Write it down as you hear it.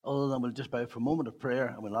and we'll just bow for a moment of prayer,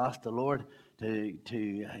 and we'll ask the Lord to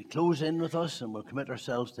close in with us, and we'll commit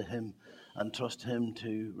ourselves to Him and trust Him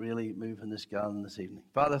to really move in this gathering this evening.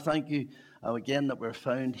 Father, thank you again that we're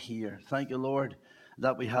found here. Thank you, Lord,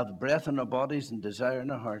 that we have breath in our bodies and desire in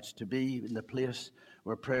our hearts to be in the place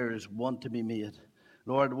where prayers want to be made.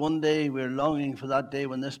 Lord, one day we're longing for that day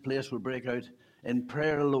when this place will break out in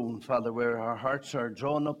prayer alone, Father, where our hearts are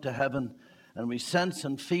drawn up to heaven and we sense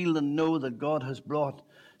and feel and know that God has brought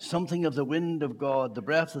something of the wind of God, the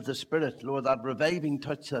breath of the Spirit, Lord, that reviving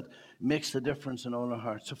touch that makes the difference in all our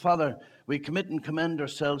hearts. So, Father, we commit and commend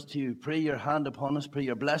ourselves to you. Pray your hand upon us. Pray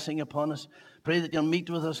your blessing upon us. Pray that you'll meet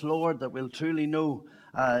with us, Lord, that we'll truly know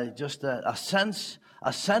just a sense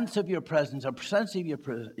of your presence, a sense of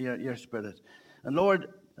your Spirit. And, Lord,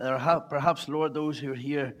 perhaps, Lord, those who are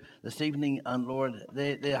here this evening, and, Lord,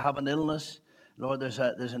 they have an illness. Lord, there's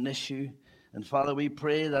an issue. And, Father, we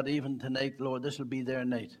pray that even tonight, Lord, this will be their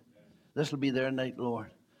night. This will be their night,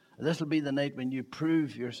 Lord. This will be the night when you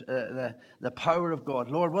prove the power of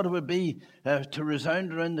God. Lord, what it would be to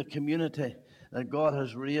resound around the community that God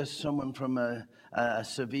has raised someone from a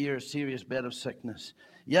severe, serious bed of sickness.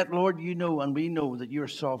 Yet, Lord, you know and we know that you're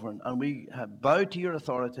sovereign, and we bow to your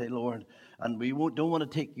authority, Lord, and we don't want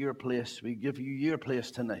to take your place. We give you your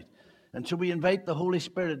place tonight. And so we invite the Holy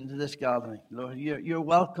Spirit into this gathering. Lord, you're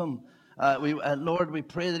welcome. Lord, we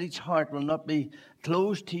pray that each heart will not be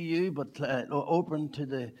closed to you, but open to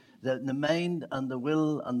the mind and the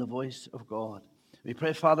will and the voice of God. We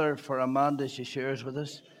pray, Father, for Amanda as she shares with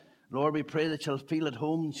us. Lord, we pray that she'll feel at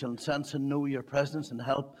home, she'll sense and know your presence and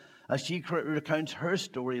help as she recounts her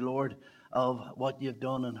story, Lord, of what you've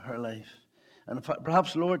done in her life. And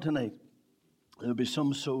perhaps, Lord, tonight, there'll be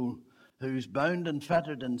some soul who's bound and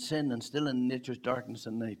fettered in sin and still in nature's darkness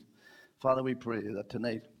and night. Father, we pray that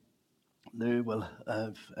tonight they will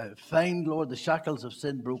find, Lord, the shackles of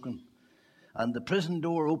sin broken and the prison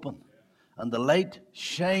door open and the light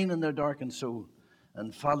shine in their darkened soul.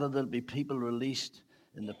 And, Father, there'll be people released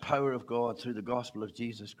in the power of God through the gospel of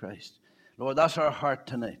Jesus Christ. Lord, that's our heart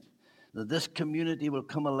tonight, that this community will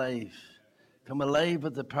come alive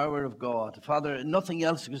with the power of God. Father, nothing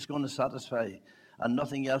else is going to satisfy and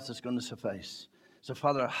nothing else is going to suffice. So,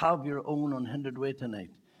 Father, have your own unhindered way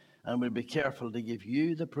tonight. And we'll be careful to give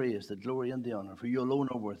you the praise, the glory, and the honor. For you alone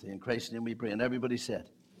are worthy. In Christ's name we pray. And everybody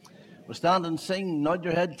said, we'll stand and sing, nod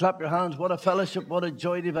your head, clap your hands. What a fellowship, what a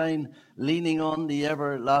joy divine, leaning on the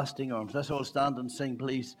everlasting arms. Let's all stand and sing,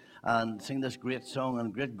 please, and sing this great song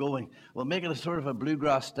and great going. We'll make it a sort of a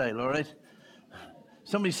bluegrass style, all right?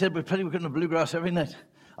 Somebody said we couldn't have bluegrass every night.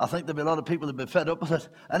 I think there'll be a lot of people that'll be fed up with it.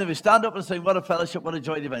 Anyway, stand up and sing, what a fellowship, what a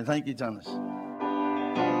joy divine. Thank you, Janice. Everlasting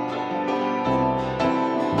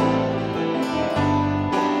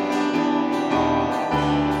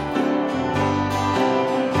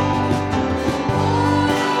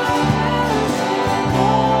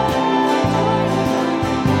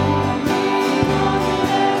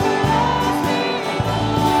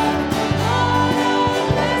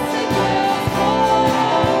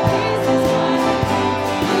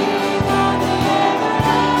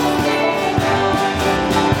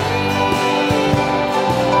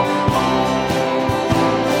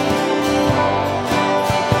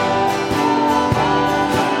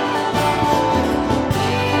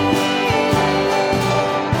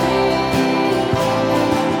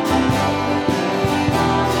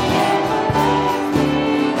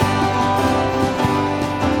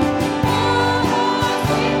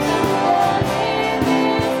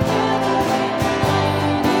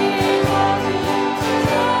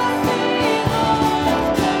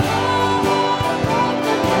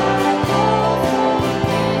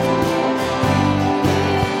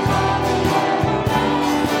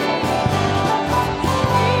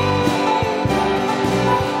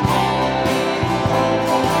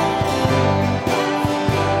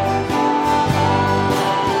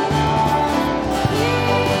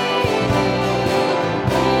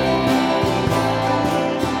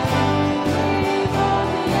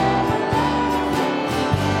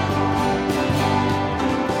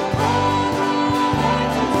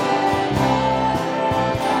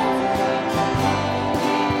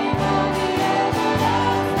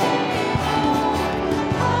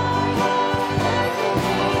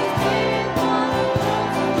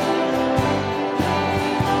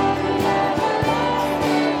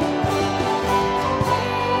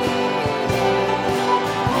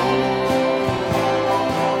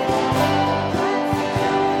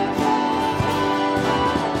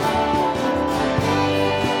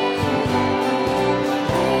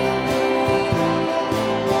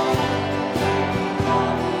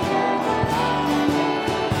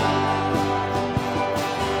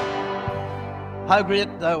How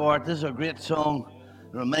great thou art. This is a great song.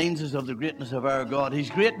 It reminds us of the greatness of our God. He's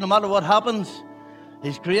great no matter what happens.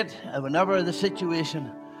 He's great whenever the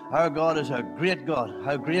situation. Our God is a great God.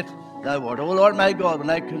 How great thou art. Oh Lord my God, when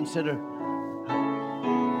I consider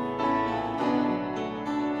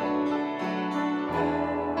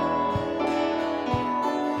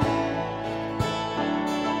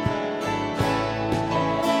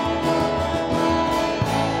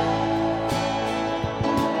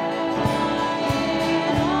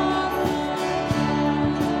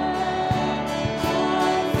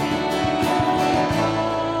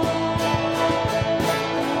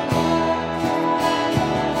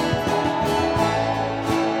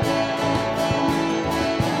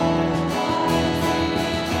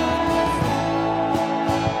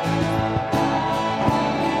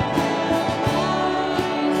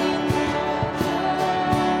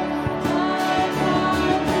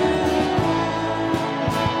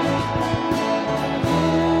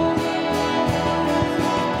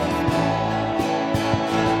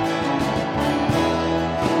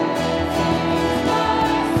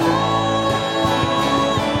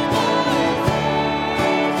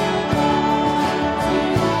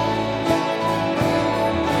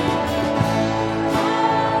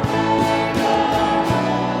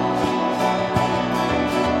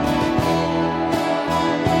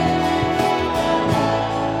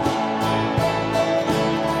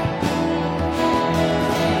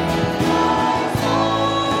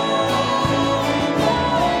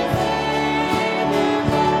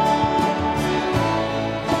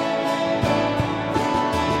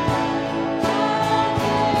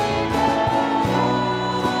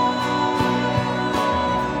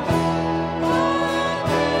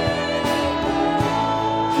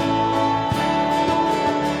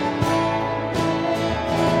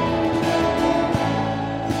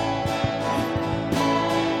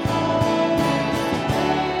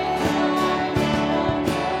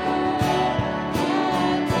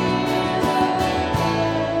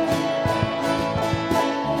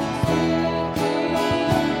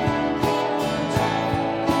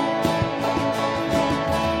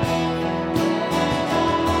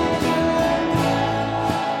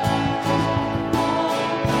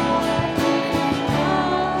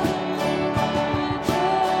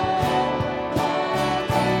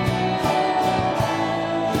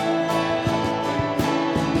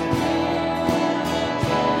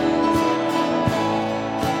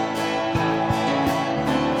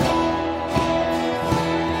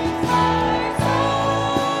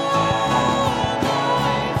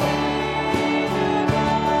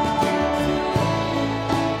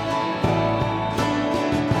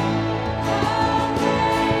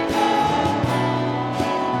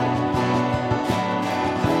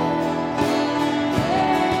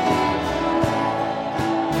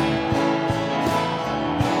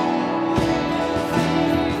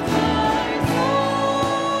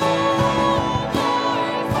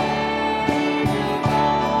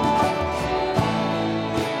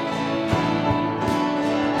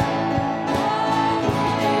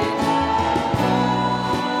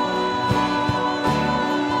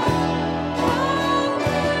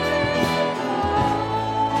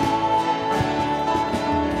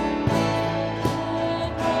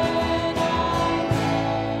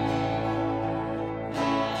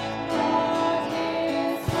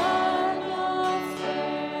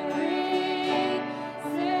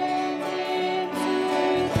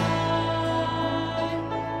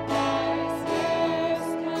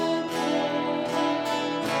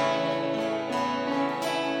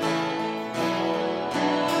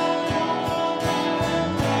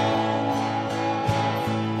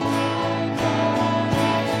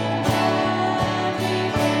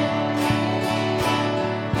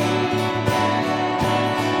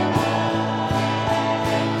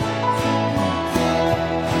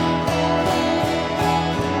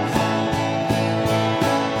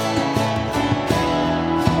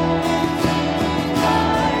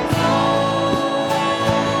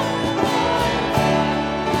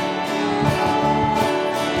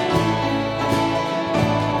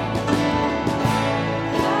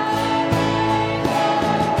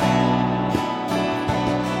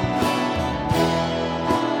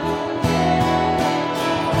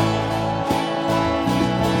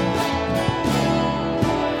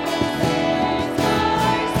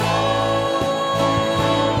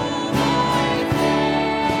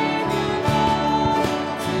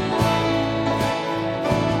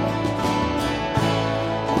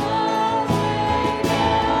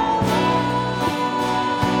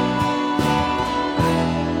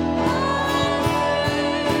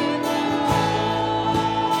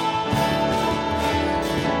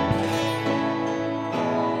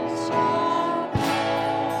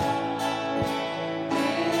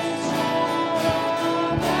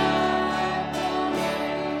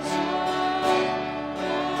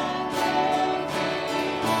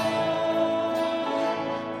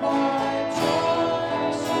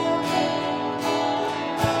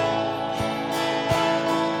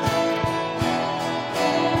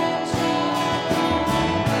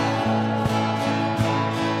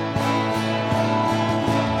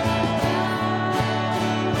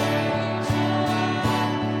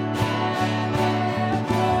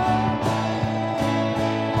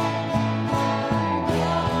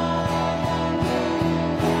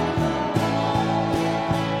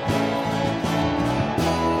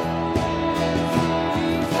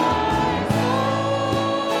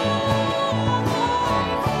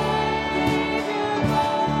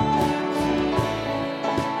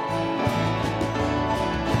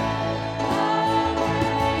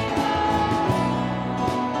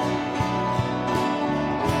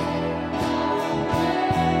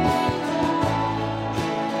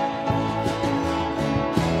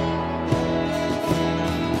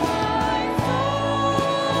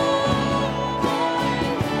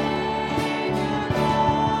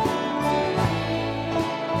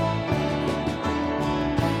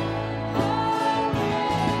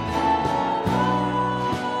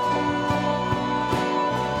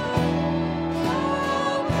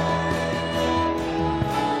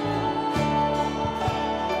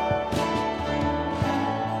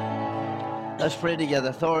Let's pray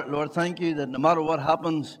together. Lord, thank you that no matter what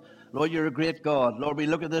happens, Lord, you're a great God. Lord, we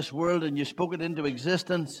look at this world and you spoke it into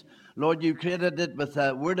existence. Lord, you created it with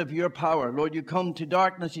a word of your power. Lord, you come to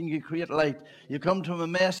darkness and you create light. You come to a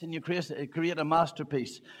mess and you create a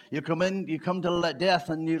masterpiece. You come to death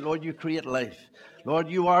and Lord, you create life. Lord,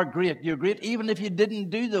 you are great. You're great. Even if you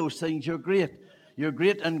didn't do those things, you're great. You're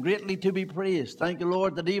great and greatly to be praised. Thank you,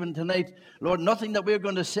 Lord, that even tonight, Lord, nothing that we're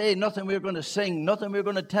going to say, nothing we're going to sing, nothing we're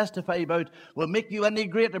going to testify about will make you any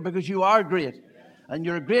greater, because you are great. And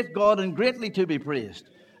you're a great God and greatly to be praised.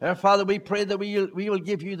 Our Father, we pray that we will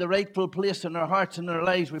give you the rightful place in our hearts and our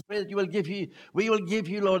lives. We pray that we will give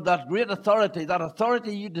you, Lord, that great authority, that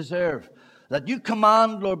authority you deserve, that you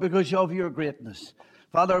command, Lord, because of your greatness.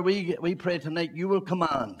 Father, we pray tonight you will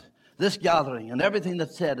command this gathering and everything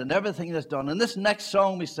that's said and everything that's done. And this next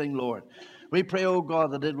song we sing, Lord, we pray, oh God,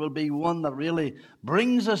 that it will be one that really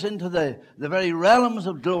brings us into the very realms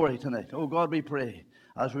of glory tonight. Oh God, we pray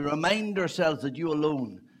as we remind ourselves that you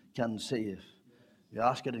alone can save. We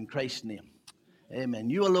ask it in Christ's name. Amen.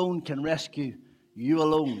 You alone can rescue. You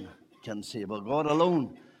alone can save. Well, God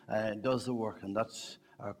alone does the work, and that's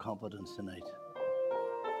our confidence tonight.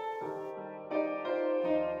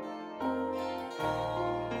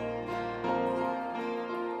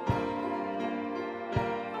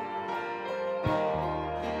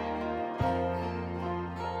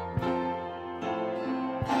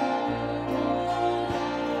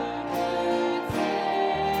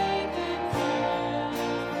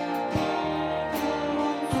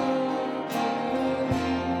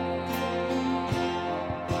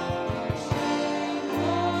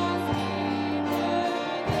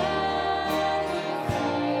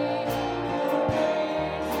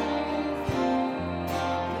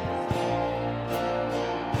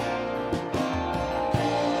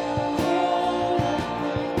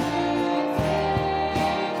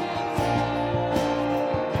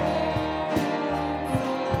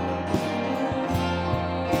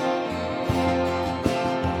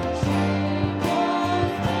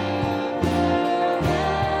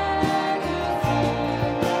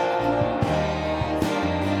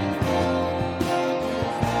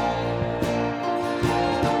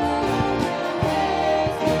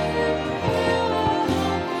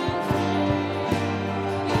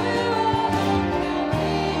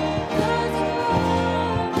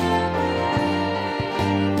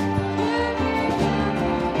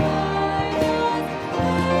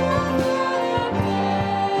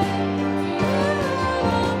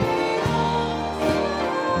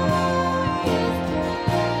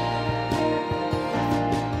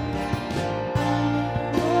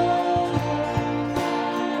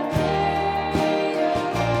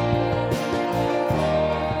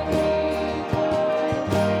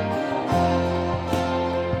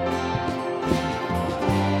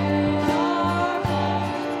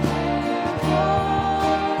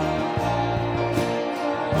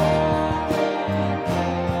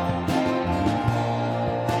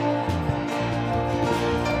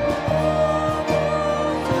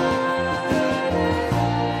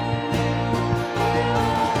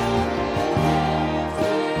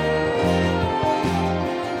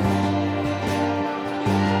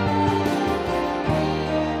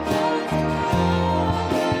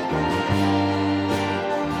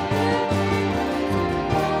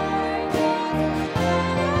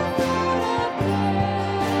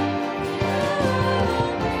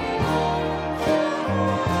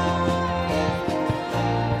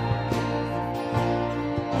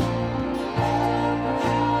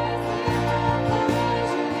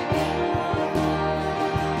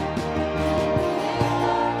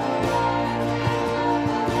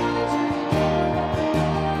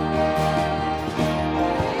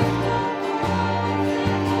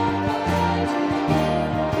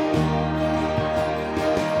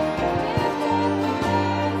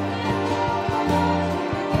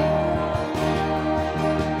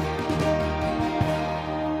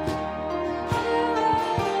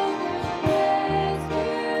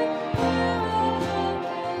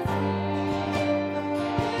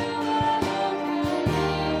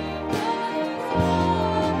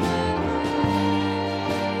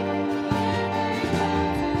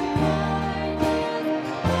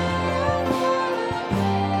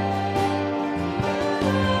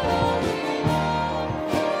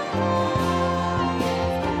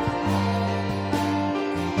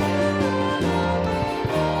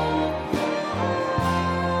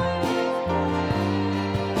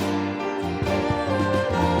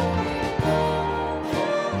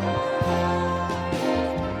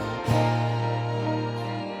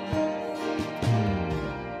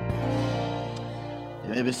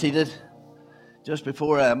 You may be seated. Just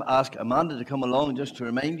before I ask Amanda to come along, just to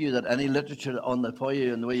remind you that any literature on the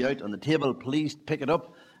foyer on the way out on the table, please pick it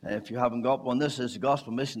up. If you haven't got one, this is the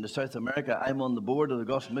Gospel Mission to South America. I'm on the board of the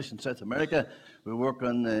Gospel Mission South America. We work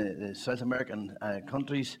on the South American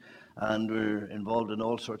countries, and we're involved in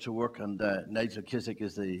all sorts of work. And Nigel Kissick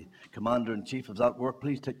is the commander-in-chief of that work.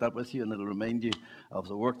 Please take that with you, and it'll remind you of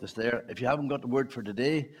the work that's there. If you haven't got the word for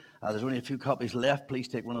today, there's only a few copies left. Please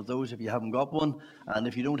take one of those if you haven't got one. And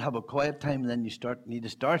if you don't have a quiet time, then you need to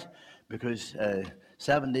start, because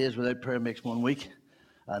 7 days without prayer makes 1 week.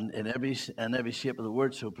 And in every shape of the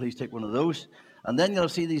word, so please take one of those. And then you'll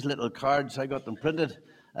see these little cards. I got them printed.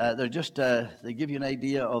 They're just, they give you an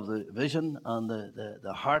idea of the vision and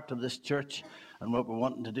the heart of this church and what we're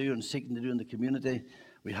wanting to do and seeking to do in the community.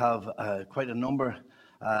 We have quite a number.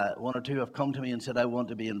 One or two have come to me and said, I want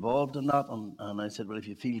to be involved in that. And I said, well, if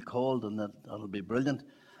you feel called, then that'll be brilliant.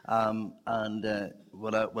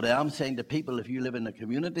 What I am saying to people, if you live in a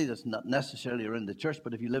community that's not necessarily around the church,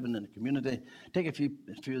 but if you live in a community, take a few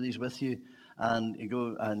of these with you and you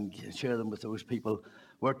go and share them with those people.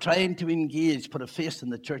 We're trying to engage, put a face in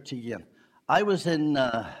the church again. I was in,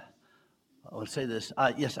 I was in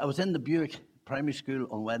the Buick Primary School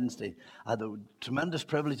on Wednesday. I had the tremendous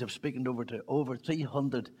privilege of speaking to over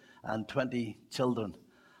 320 children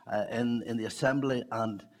in the assembly,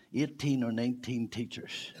 and 18 or 19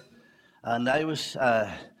 teachers. And I was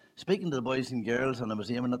speaking to the boys and girls, and I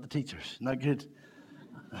was aiming at the teachers. Not good.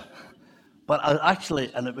 But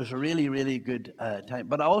and it was a really, really good time.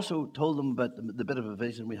 But I also told them about the bit of a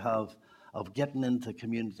vision we have of getting into the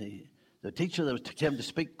community. The teacher that came to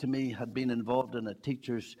speak to me had been involved in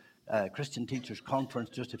a Christian teachers conference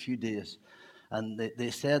just a few days. And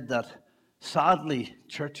they said that, sadly,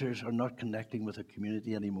 churches are not connecting with the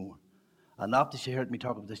community anymore. And after she heard me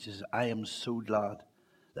talk about this, she says, I am so glad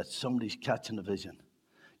that somebody's catching a vision.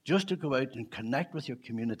 Just to go out and connect with your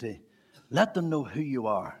community. Let them know who you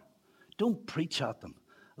are. Don't preach at them.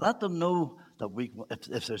 Let them know that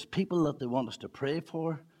if there's people that they want us to pray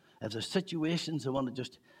for, if there's situations they want to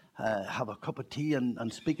just have a cup of tea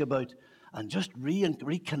and speak about, and just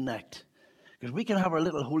reconnect. Because we can have our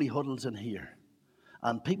little holy huddles in here.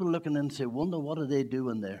 And people looking in and say, wonder what are they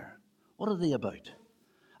doing there? What are they about?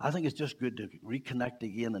 I think it's just good to reconnect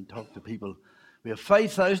again and talk to people. We have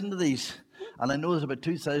 5,000 of these, and I know there's about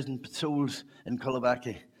 2,000 souls in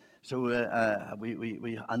Culabaki. So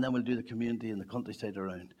and then we'll do the community in the countryside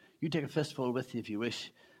around. You take a fistful with you if you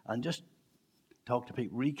wish, and just talk to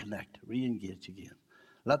people, reconnect, re-engage again.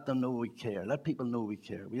 Let them know we care. Let people know we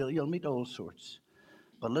care. You'll meet all sorts.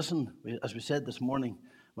 But listen, as we said this morning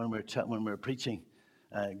when we were preaching,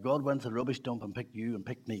 God went to the rubbish dump and picked you and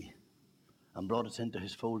picked me, and brought us into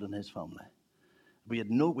his fold and his family.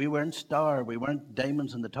 We weren't star, we weren't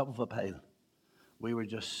diamonds on the top of a pile. We were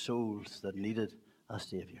just souls that needed a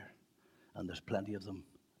Savior. And there's plenty of them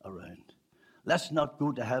around. Let's not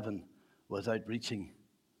go to heaven without reaching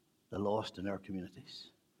the lost in our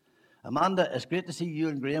communities. Amanda, it's great to see you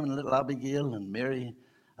and Graham and little Abigail and Mary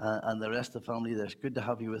and the rest of the family. It's good to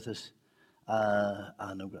have you with us.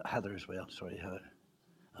 And Heather as well. Sorry, Heather.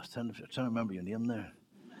 I was trying to remember your name there.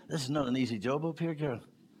 This is not an easy job up here, girl.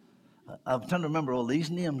 I'm trying to remember all these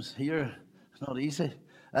names here. It's not easy.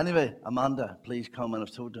 Anyway, Amanda, please come. And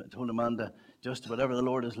I've told Amanda just whatever the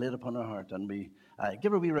Lord has laid upon her heart. And we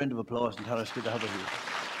give her a wee round of applause and tell her it's good to have her here.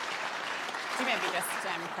 Do you maybe just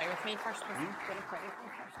pray with me first? Going to pray with me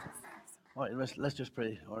first. All right, let's just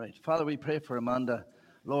pray. All right. Father, we pray for Amanda.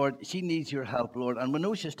 Lord, she needs your help, Lord. And we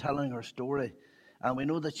know she's telling her story. And we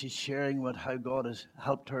know that she's sharing how God has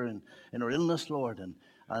helped her in her illness, Lord, and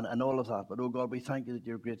all of that. But, oh God, we thank you that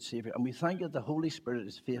you're a great Savior. And we thank you that the Holy Spirit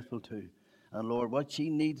is faithful too. And, Lord, what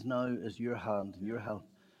she needs now is your hand and your help.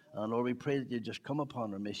 And, Lord, we pray that you just come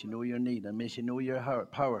upon her. May she know your need, and may she know your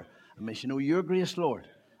power. And may she know your grace, Lord.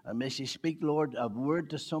 And may she speak, Lord, a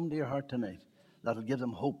word to somebody in her heart tonight that will give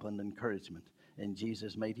them hope and encouragement. In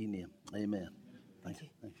Jesus' mighty name, amen. Thank you.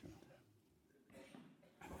 Thank you.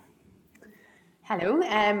 Hello,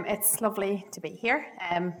 it's lovely to be here.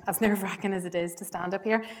 As nerve-wracking as it is to stand up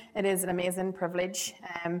here, it is an amazing privilege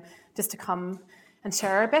just to come and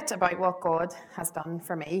share a bit about what God has done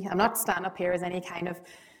for me. I'm not standing up here as any kind of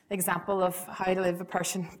example of how to live a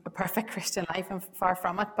perfect Christian life. I'm far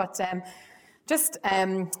from it. But just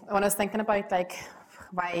when I was thinking about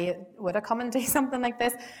why would I come and do something like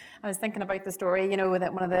this, I was thinking about the story,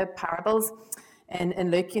 that one of the parables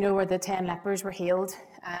in Luke, you know, where the 10 lepers were healed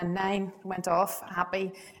and 9 went off happy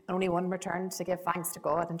and only 1 returned to give thanks to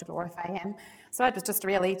God and to glorify him. So it was just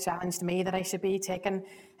really challenged me that I should be taking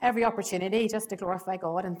every opportunity just to glorify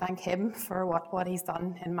God and thank him for what he's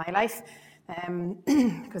done in my life.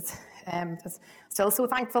 Because I'm still so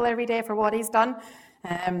thankful every day for what he's done.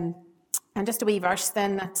 And just a wee verse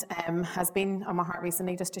then that has been on my heart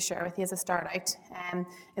recently just to share with you as I start out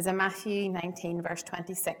is in Matthew 19 verse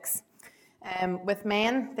 26. With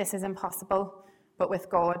men this is impossible, but with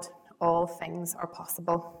God all things are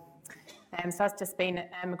possible. So that's just been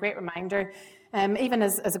a great reminder. Even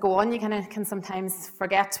as I go on, you kind of can sometimes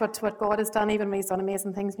forget what God has done, even when he's done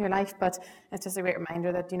amazing things in your life. But it's just a great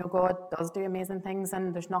reminder that, you know, God does do amazing things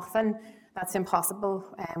and there's nothing that's impossible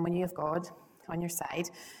when you have God on your side.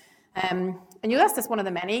 And you know, that's just one of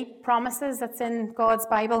the many promises that's in God's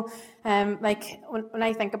Bible. Like when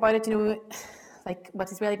I think about it, you know, like what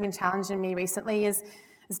has really been challenging me recently is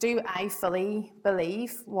do I fully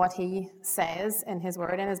believe what he says in his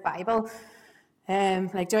word in his Bible?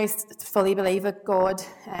 Like, do I fully believe that God,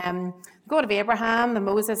 the God of Abraham, the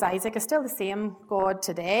Moses, Isaac, is still the same God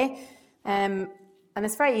today? And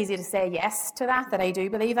it's very easy to say yes to that I do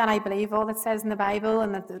believe that. I believe all that says in the Bible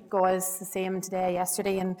and that God is the same today,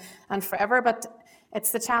 yesterday, and forever. But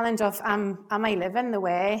it's the challenge of, am I living the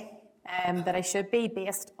way that I should be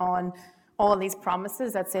based on all these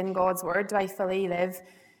promises that's in God's word? Do I fully live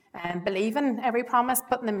believing every promise,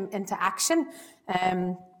 putting them into action?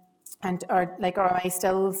 Or am I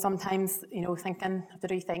still sometimes, you know, thinking to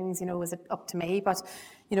do things, you know, is it up to me? But,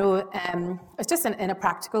 you know, it's just in a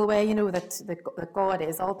practical way, you know, that God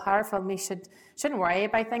is all powerful and we shouldn't worry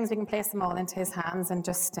about things. We can place them all into his hands and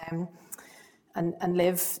just and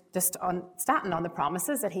live just on standing on the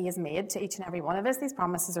promises that he has made to each and every one of us. These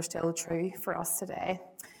promises are still true for us today.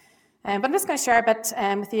 But I'm just going to share a bit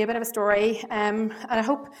with you, a bit of a story. And I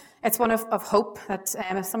hope it's one of hope that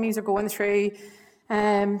if some of you are going through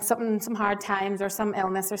some hard times or some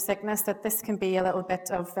illness or sickness, that this can be a little bit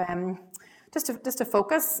of just to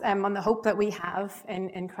focus on the hope that we have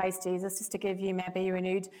in Christ Jesus, just to give you maybe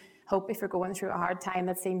renewed hope if you're going through a hard time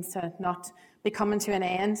that seems to not be coming to an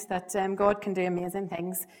end, that God can do amazing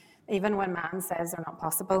things, even when man says they're not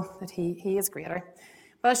possible, that he is greater.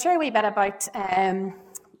 But I'll share a wee bit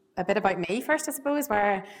about me first, I suppose,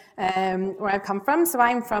 where I've come from. So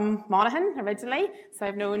I'm from Monaghan originally. So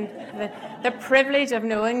I've known the privilege of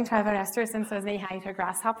knowing Trevor Esther since I was knee-high to a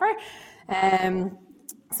grasshopper.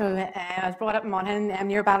 So I was brought up in Monaghan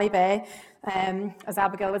near Ballybay, as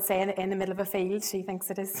Abigail would say, in the middle of a field. She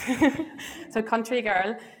thinks it is. So country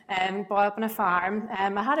girl, brought up on a farm.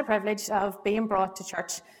 I had a privilege of being brought to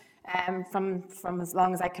church from as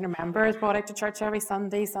long as I can remember. I was brought out to church every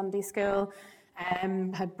Sunday school.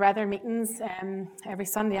 Had brethren meetings every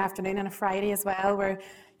Sunday afternoon and a Friday as well, where,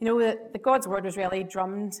 you know, the God's word was really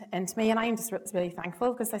drummed into me, and I'm just really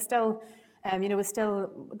thankful because I still,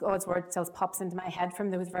 God's word still pops into my head from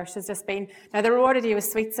those verses. Just being, now the reward of you was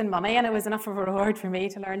sweets and money, and it was enough of a reward for me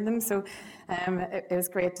to learn them. So it was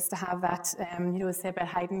great just to have that, say about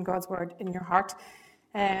hiding God's word in your heart,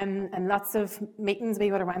 and lots of meetings.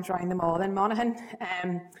 We would have went around them all in Monaghan.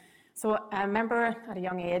 So I remember at a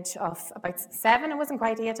young age of about 7, it wasn't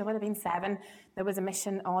quite 8, it would have been 7, there was a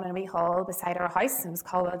mission on in a wee hall beside our house. It was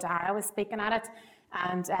Colwell Dara was speaking at it,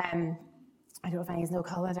 and I don't know if any of you know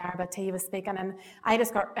Colwell Dara, but he was speaking, and I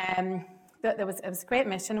just got, it was a great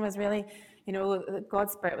mission. It was really, you know,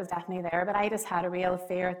 God's Spirit was definitely there, but I just had a real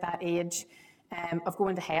fear at that age of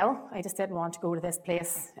going to hell. I just didn't want to go to this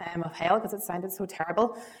place of hell because it sounded so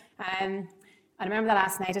terrible. I remember the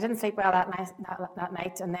last night, I didn't sleep well that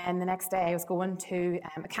night, and then the next day I was going to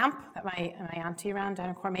a camp that my auntie ran down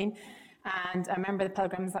in Cormean, and I remember the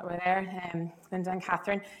pilgrims that were there, Linda and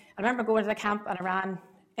Catherine. I remember going to the camp and I ran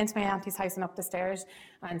into my auntie's house and up the stairs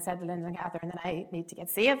and said to Linda and Catherine that I need to get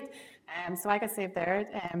saved. So I got saved there.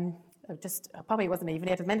 I probably wasn't even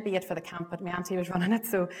it. It was meant to be it for the camp, but my auntie was running it,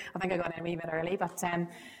 so I think I got in a wee bit early. But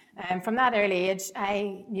from that early age,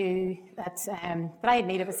 I knew that I had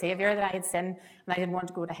need of a saviour, that I had sinned, and I didn't want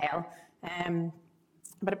to go to hell.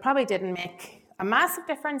 But it probably didn't make a massive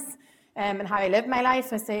difference in how I lived my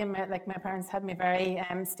life. I say, my parents had me very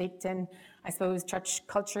steeped in, I suppose, church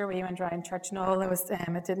culture. We went around church and all.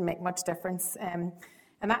 It didn't make much difference. In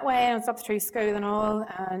that way, I was up through school and all,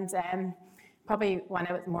 and probably when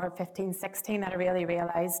I was more 15, 16, that I really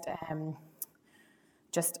realised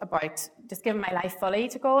just giving my life fully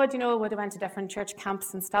to God. You know, would have went to different church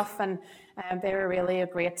camps and stuff, and they were really a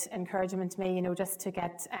great encouragement to me, you know, just to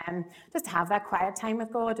get, just to have that quiet time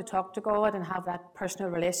with God, to talk to God and have that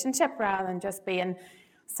personal relationship rather than just being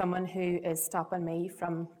someone who is stopping me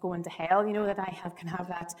from going to hell, that I can have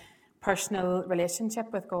that personal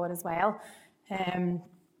relationship with God as well.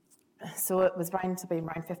 So it was around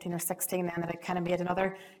 15 or 16 then that I kind of made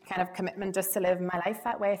another kind of commitment just to live my life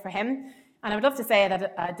that way for him. And I would love to say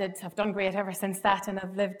that I've done great ever since that, and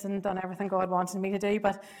I've lived and done everything God wanted me to do.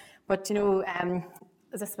 But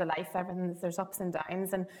just with life, there's ups and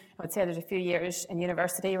downs. And I would say there's a few years in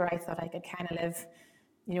university where I thought I could kind of live,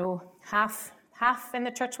 half in the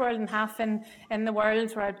church world and half in the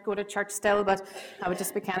world, where I'd go to church still, but I would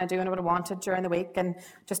just be kind of doing what I wanted during the week and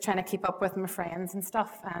just trying to keep up with my friends and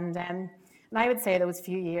stuff. And I would say those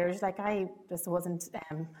few years, I just wasn't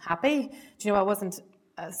happy. I wasn't.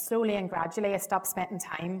 Slowly and gradually, I stopped spending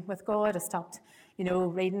time with God. I stopped,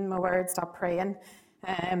 reading my word, stopped praying.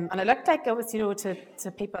 And it looked like it was,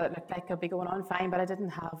 to people, it looked like I'd be going on fine, but I didn't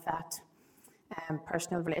have that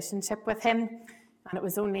personal relationship with him. And it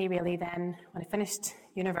was only really then when I finished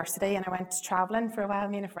university and I went travelling for a while.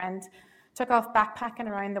 Me and a friend took off backpacking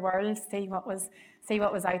around the world, see what was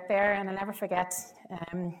out there. And I'll never forget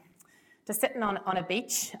just sitting on a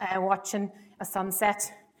beach, watching a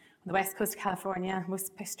sunset on the west coast of California,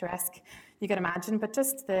 most picturesque you could imagine. But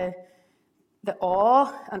just the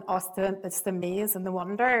awe and the amaze and the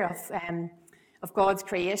wonder of God's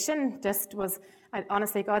creation just was.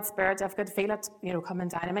 Honestly, God's Spirit, I could feel it, coming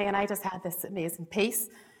down on me, and I just had this amazing peace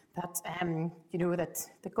that,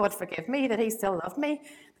 that God forgive me, that He still loved me,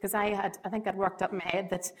 because I think I'd worked up in my head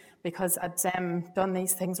that because I'd done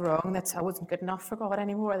these things wrong, that I wasn't good enough for God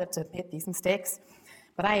anymore, that I'd made these mistakes.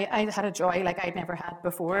 But I had a joy like I'd never had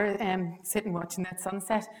before, sitting watching that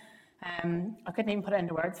sunset. I couldn't even put it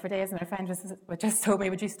into words for days, and my friend just told me,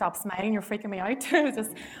 "Would you stop smiling? You're freaking me out." I was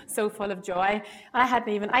just so full of joy.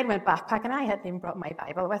 And I went backpacking. I hadn't even brought my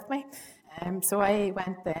Bible with me. So I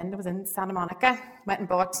went then. It was in Santa Monica. Went and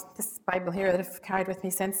bought this Bible here that I've carried with me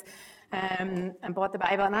since, and bought the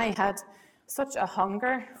Bible. And I had such a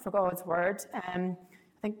hunger for God's word. I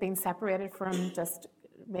think being separated from Him just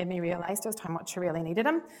made me realise just how much I really needed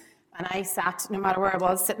Him. And I sat, no matter where I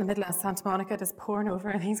was, sitting in the middle of Santa Monica, just poring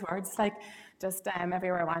over these words,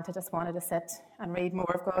 everywhere I went, I just wanted to sit and read more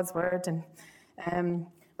of God's word. And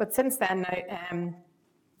but since then, now,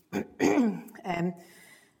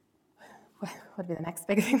 what would be the next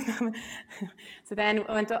big thing? So then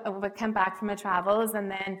I came back from my travels, and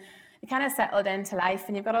then you kind of settled into life,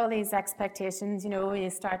 and you've got all these expectations. You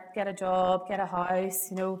start get a job, get a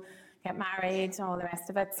house, get married, and all the rest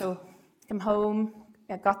of it. So come home.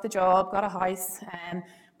 I got the job, got a house,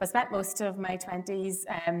 but I spent most of my 20s,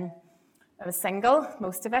 I was single,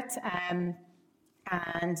 most of it, and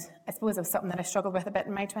I suppose it was something that I struggled with a bit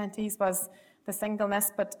in my 20s, was the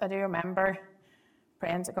singleness, but I do remember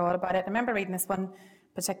praying to God about it. I remember reading this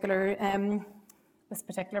particular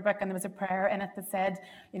book, and there was a prayer in it that said,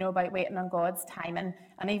 about waiting on God's timing,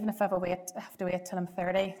 and even if I have to wait till I'm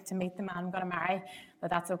 30 to meet the man I'm going to marry,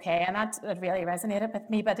 that's okay. And that really resonated with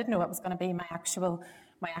me, but I didn't know it was going to be my actual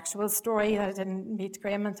story. That I didn't meet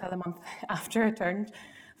Graham until a month after I turned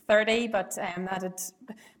 30. But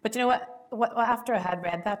you know what? After I had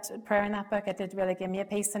read that prayer in that book, it did really give me a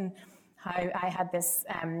peace, and how I had this.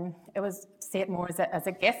 It was to see it more as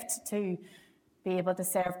a gift to be able to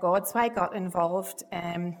serve God. So I got involved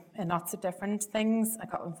in lots of different things. I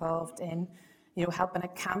got involved in, helping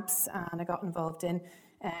at camps, and I got involved in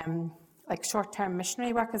short-term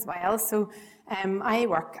missionary work as well. So I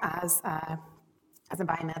work as a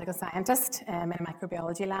biomedical scientist in a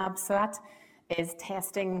microbiology lab. So that is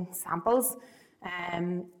testing samples.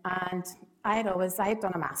 And I had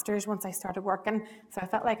done a master's once I started working. So I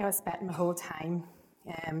felt like I was spending my whole time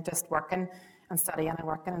just working and studying and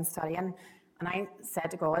working and studying. And I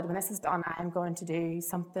said to God, when this is done, I'm going to do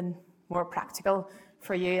something more practical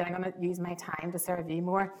for you. And I'm going to use my time to serve you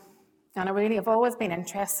more. And I've always been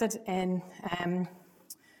interested in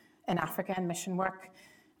Africa and mission work.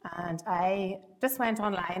 And I just went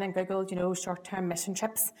online and Googled, short-term mission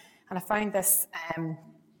trips. And I found this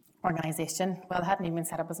organisation. Well, it hadn't even been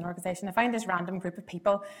set up as an organisation. I found this random group of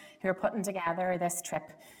people who were putting together this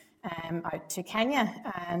trip out to Kenya.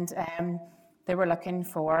 And they were looking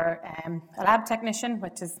for a lab technician,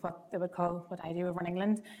 which is what they would call what I do over in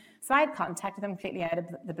England. So I had contacted them completely out of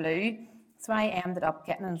the blue. So I ended up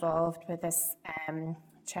getting involved with this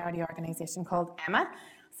charity organisation called EMA.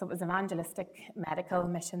 So it was Evangelistic Medical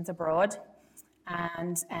Missions Abroad.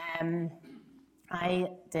 And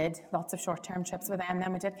I did lots of short-term trips with them.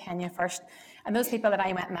 Then we did Kenya first. And those people that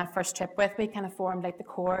I went on that first trip with, we kind of formed the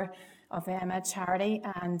core of the EMA charity.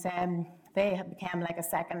 And they became like a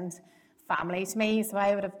second family to me. So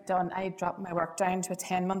I dropped my work down to a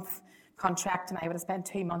 10-month contract, and I would have spent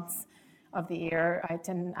 2 months of the year out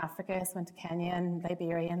in Africa. So went to Kenya and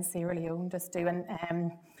Liberia and Sierra Leone, just doing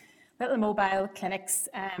little mobile clinics,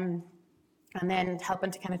 and then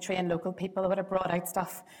helping to kind of train local people. I would have brought out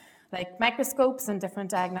stuff like microscopes and different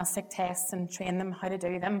diagnostic tests and train them how to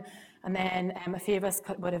do them. And then a few of us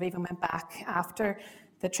would have even went back after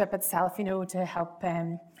the trip itself, to help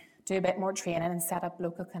do a bit more training and set up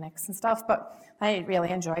local clinics and stuff. But I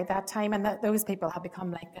really enjoyed that time, and those people have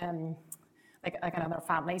become like another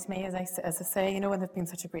family to me, as I say, and they've been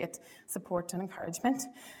such a great support and encouragement.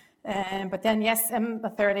 But then, yes, in the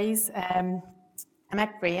 30s, I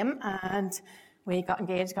met Graham, and we got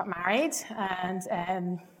engaged, got married,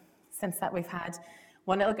 and since that we've had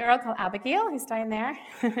one little girl called Abigail, who's down there.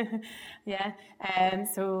 Yeah,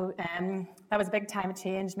 so that was a big time of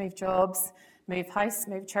change, moved jobs, moved house,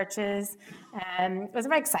 moved churches. It was a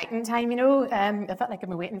very exciting time, I felt like I've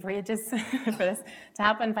been waiting for ages for this to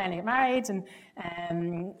happen, finally get married and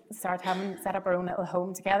set up our own little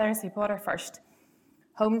home together. So we bought our first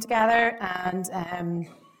home together, and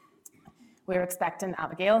we were expecting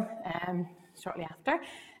Abigail shortly after.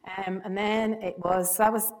 And then that was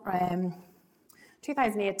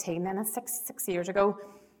 2018, then that's six years ago,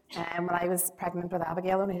 when I was pregnant with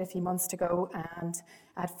Abigail, only had a few months to go, and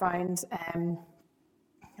I'd found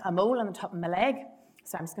a mole on the top of my leg.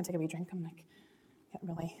 So I'm just going to take a wee drink. I'm like getting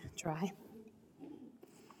really dry.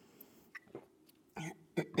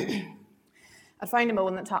 I found a mole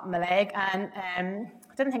on the top of my leg, and I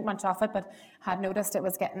didn't think much of it, but had noticed it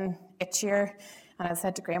was getting itchier. And I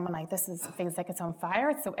said to Graham one night, feels like it's on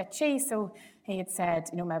fire, it's so itchy. So he had said,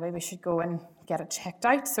 maybe we should go and get it checked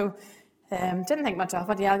out. So didn't think much of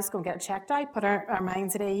it. Yeah, I'll just go and get it checked out, put our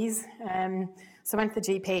minds at ease. So I went to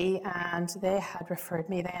the GP, and they had referred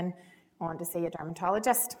me then on to see a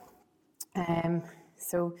dermatologist.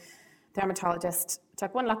 So dermatologist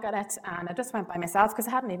took one look at it, and I just went by myself because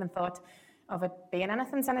I hadn't even thought of it being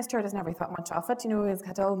anything sinister. I just never thought much of it. I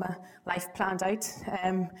had all my life planned out.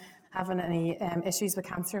 Having any issues with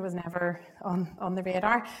cancer was never on the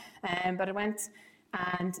radar. But I went,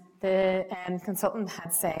 and the consultant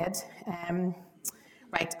had said,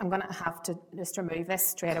 right, I'm going to have to just remove this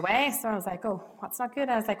straight away. So I was like, oh, that's not good.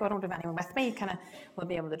 I was like, oh, I don't have anyone with me. Kind of will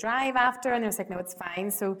be able to drive after. And they was like, no, it's fine.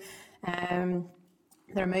 So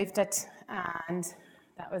they removed it, and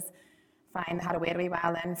that was fine. I had to wait a wee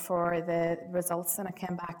while then for the results, and it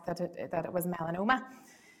came back that it was melanoma.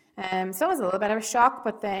 So it was a little bit of a shock,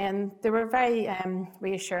 but then they were very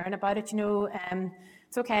reassuring about it.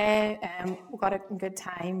 It's okay. We got it in good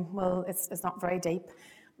time. Well, it's not very deep.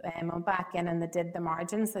 I went back in, and they did the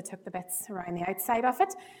margins. They took the bits around the outside of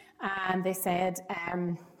it, and they said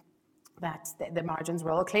that the margins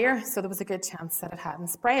were all clear. So there was a good chance that it hadn't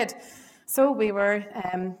spread. So we were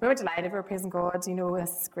delighted. We were praising God.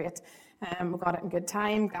 This is great. We got it in good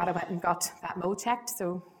time. Glad I went and got that mole checked.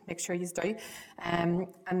 So make sure you do. And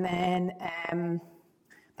then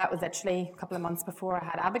that was literally a couple of months before I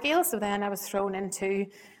had Abigail. So then I was thrown into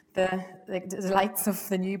the delights of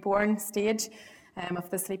the newborn stage, of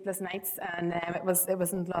the sleepless nights, and it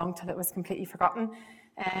wasn't long till it was completely forgotten.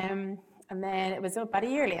 And then it was about a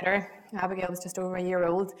year later. Abigail was just over a year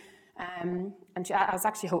old. And I was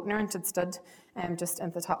actually holding her, and she'd stood just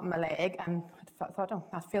at the top of my leg, and I thought, oh,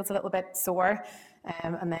 that feels a little bit sore.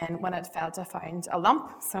 And then when it felt, I found a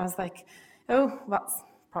lump. So I was like, oh, that's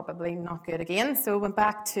probably not good again. So I went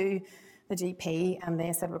back to the GP, and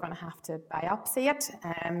they said we're going to have to biopsy it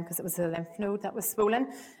because it was a lymph node that was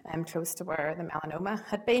swollen close to where the melanoma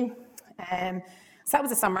had been. So that was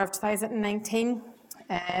the summer of 2019.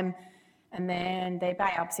 And then they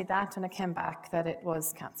biopsied that, and it came back that it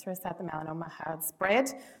was cancerous, that the melanoma had spread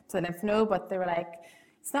to the lymph node, but they were like,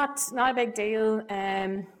 it's not a big deal.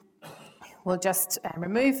 We'll just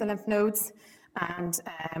remove the lymph nodes, and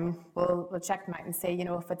we'll check them out and see,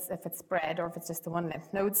 if it's spread or if it's just the one lymph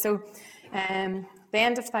node. So the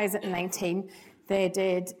end of 2019, they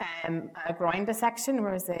did a groin dissection,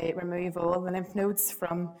 where they remove all the lymph nodes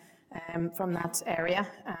from that area,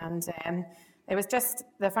 and it was just,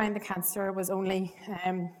 they found the cancer was only,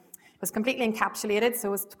 was completely encapsulated, so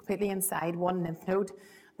it was completely inside one lymph node.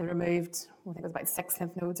 They removed, I think it was about 6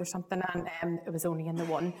 lymph nodes or something, and it was only in the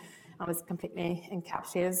one, and it was completely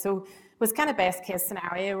encapsulated. So it was kind of best case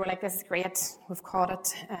scenario. We're like, this is great, we've caught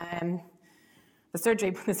it.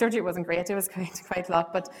 The surgery wasn't great. It was quite a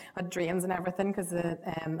lot, but I had drains and everything because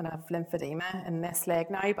and I have lymphedema in this leg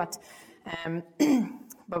now. But it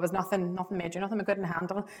was nothing major, nothing I couldn't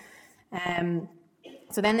handle.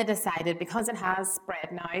 So then they decided, because it has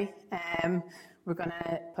spread now, we're going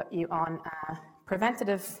to put you on a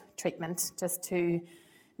preventative treatment just to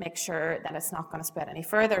make sure that it's not going to spread any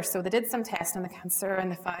further. So they did some tests on the cancer,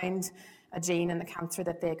 and they found gene in the cancer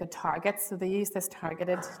that they could target. So they used this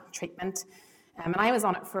targeted treatment. And I was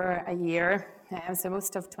on it for a year, so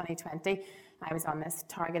most of 2020, I was on this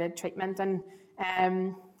targeted treatment, and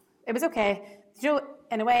it was okay.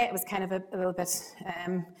 In a way, it was kind of a little bit.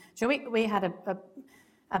 We had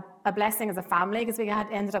a blessing as a family, because we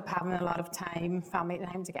ended up having a lot of family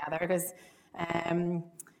time together, because it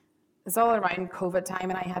was all around COVID time,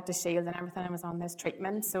 and I had to shield and everything. I was on this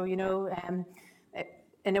treatment, so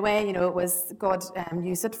in a way, it was God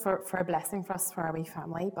used it for a blessing for us, for our wee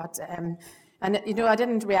family. But I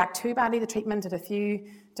didn't react too badly to the treatment. Had a few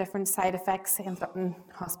different side effects. I ended up in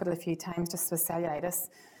hospital a few times just with cellulitis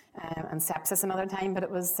and sepsis another time. But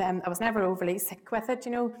it was I was never overly sick with it.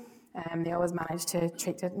 They always managed to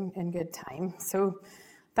treat it in good time. So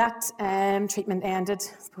that treatment ended.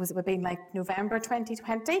 I suppose it would have been like November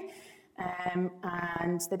 2020.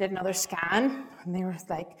 And they did another scan, and they were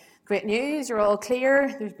like, "Great news, you're all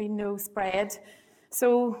clear. There's been no spread."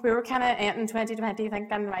 So we were kind of in 2020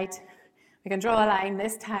 thinking, right, we can draw a line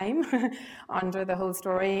this time under the whole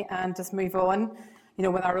story and just move on,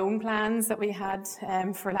 with our own plans that we had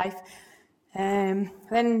for life.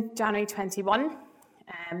 Then January 21,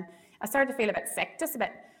 I started to feel a bit sick, just a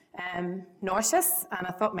bit nauseous, and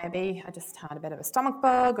I thought maybe I just had a bit of a stomach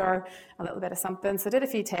bug or a little bit of something. So I did a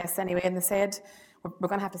few tests anyway, and they said, we're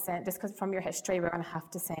going to have to send, just because from your history, we're going to have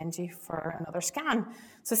to send you for another scan.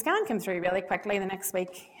 So scan came through really quickly the next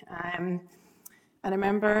week. And I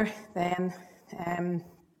remember then,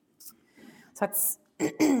 so it's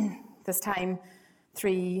this time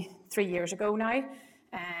 3 years ago now.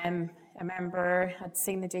 I remember I'd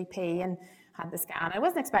seen the GP and had the scan. I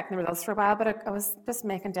wasn't expecting the results for a while, but I was just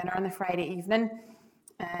making dinner on the Friday evening.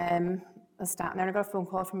 I was standing there and I got a phone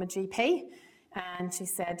call from a GP, and she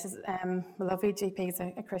said, my lovely GP is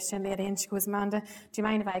a Christian lady, and she goes, "Amanda, do you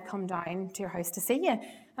mind if I come down to your house to see you?" And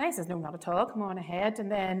I says, "No, not at all, come on ahead."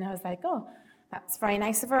 And then I was like, "Oh, that's very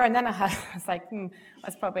nice of her." And then I was like,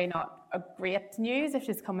 that's probably not a great news if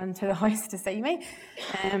she's coming to the house to see me.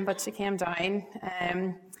 But she came down,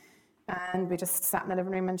 and we just sat in the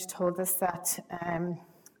living room, and she told us that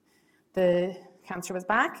the cancer was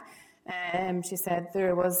back. She said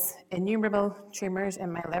there was innumerable tumours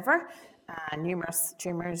in my liver and numerous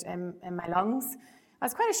tumours in my lungs. I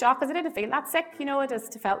was quite shocked, because I didn't feel that sick. I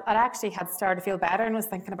just felt I actually had started to feel better and was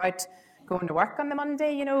thinking about going to work on the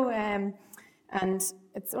Monday, and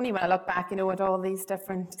it's only when I look back, at all these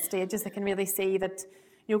different stages, I can really see that,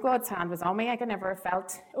 God's hand was on me. I never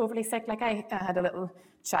felt overly sick. Like I had a little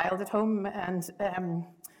child at home, and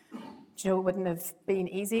it wouldn't have been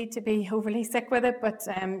easy to be overly sick with it. But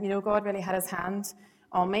God really had His hand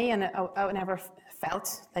on me, and I never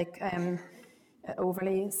felt like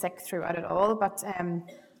overly sick throughout it all. But so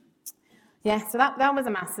that was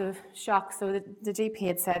a massive shock. So the GP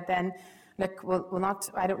had said then, "Look, we'll not.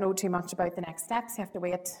 I don't know too much about the next steps. You have to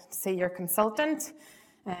wait to see your consultant."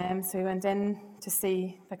 So we went in to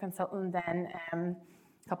see the consultant then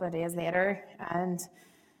a couple of days later, and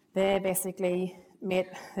they basically made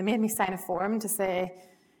me sign a form to say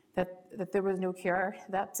that there was no cure,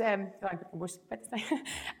 that that I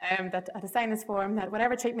had to sign this form that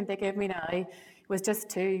whatever treatment they gave me now was just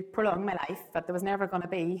to prolong my life, that there was never going to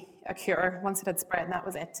be a cure once it had spread, and that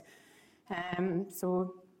was it.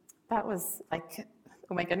 So that was like,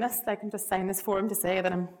 oh my goodness, I can just sign this form to say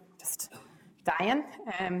that I'm just dying.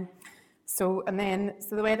 So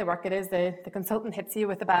the way they work it is the consultant hits you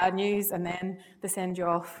with the bad news, and then they send you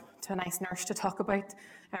off to a nice nurse to talk about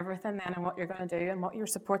everything then and what you're going to do and what your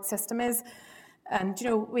support system is. And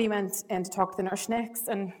we went in to talk to the nurse next,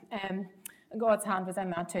 and God's hand was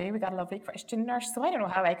in that too. We got a lovely Christian nurse, so I don't know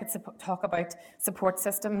how I could talk about support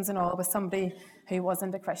systems and all with somebody who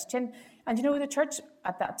wasn't a Christian. And the church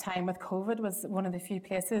at that time with COVID was one of the few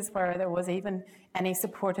places where there was even any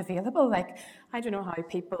support available. Like, I don't know how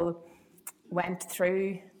people went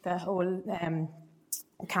through the whole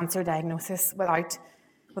cancer diagnosis without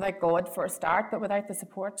God for a start, but without the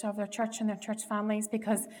support of their church and their church families,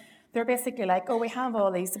 because they're basically like, "Oh, we have all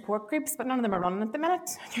these support groups, but none of them are running at the minute."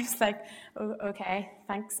 You're just like, "Oh, okay,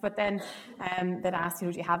 thanks." But then they'd ask, "Do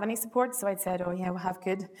you have any support?" So I'd said, "Oh, yeah, we have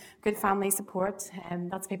good family support, and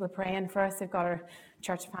lots of people praying for us. We've got our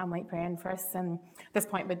church family praying for us." And at this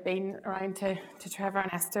point, we'd been around to Trevor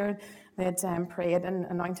and Esther. They'd prayed and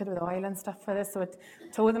anointed with oil and stuff for this. So I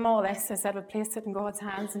told them all this. I said, "We'll place it in God's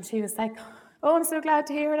hands." And she was like, "Oh, I'm so glad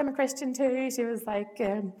to hear it. I'm a Christian too." She was like,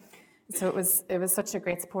 so it was such a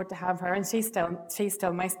great support to have her, and she's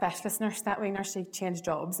still my specialist nurse that way. Nurse, she changed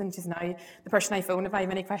jobs, and she's now the person I phone if I have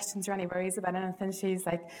any questions or any worries about anything. She's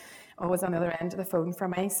like always on the other end of the phone for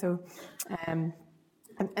me. So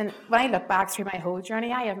And when I look back through my whole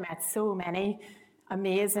journey, I have met so many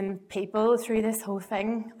amazing people through this whole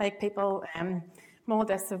thing, like people from all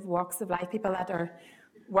different walks of life, people that are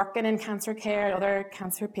working in cancer care, other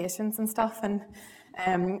cancer patients and stuff. And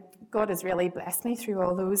God has really blessed me through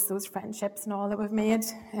all those friendships and all that we've made.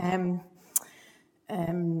 And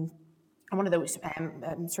one of those,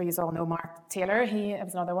 I'm sure you all know Mark Taylor. He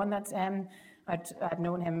was another one that I'd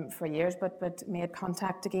known him for years, but made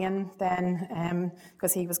contact again then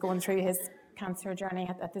because he was going through his cancer journey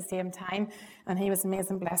at the same time, and he was an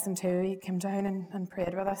amazing blessing too. He came down and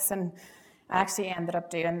prayed with us, and I actually ended up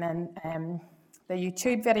doing then the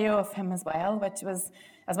YouTube video of him as well, which was,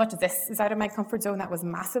 as much as this is out of my comfort zone, that was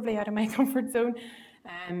massively out of my comfort zone.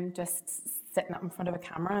 Just sitting up in front of a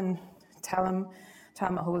camera and tell him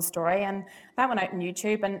a whole story, and that went out on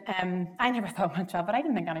YouTube, and I never thought much of it. I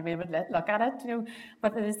didn't think anybody would look at it,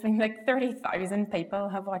 but there's been like 30,000 people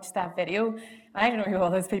have watched that video. I don't know who all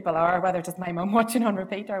those people are, whether it's just my mum watching on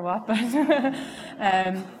repeat or what, but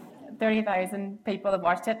 30,000 people have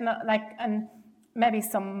watched it, and maybe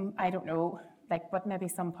some, I don't know, but maybe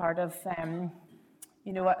some part of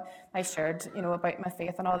what I shared, about my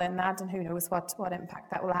faith and all in that, and who knows what impact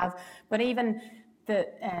that will have. But even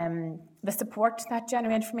the support that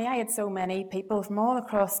generated for me, I had so many people from all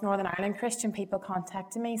across Northern Ireland, Christian people,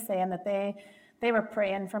 contacting me saying that they were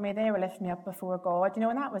praying for me, they were lifting me up before God,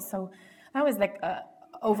 and that was like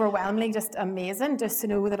overwhelmingly just amazing, just to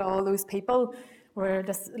know that all those people were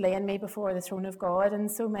just laying me before the throne of God. And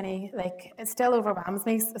so many, it still overwhelms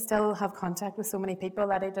me. I still have contact with so many people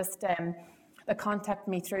that I just that contact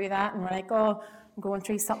me through that, and we're like, oh, I'm going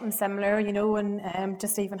through something similar, and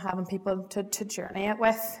just even having people to journey it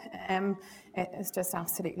with, it's just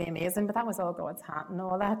absolutely amazing. But that was all God's hand and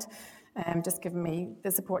all that, just giving me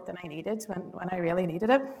the support that I needed when I really needed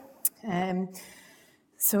it.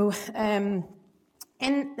 So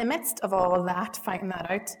in the midst of all that, finding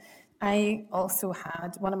that out, I also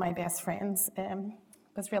had one of my best friends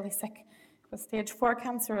was really sick with stage 4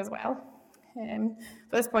 cancer as well. At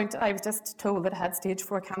this point, I was just told that I had stage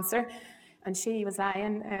 4 cancer, and she was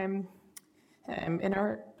lying in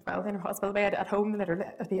her hospital bed at home,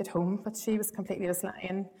 literally at home, but she was completely just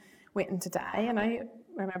lying, waiting to die. And I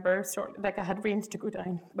remember I had arranged to go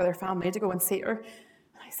down with her family to go and see her.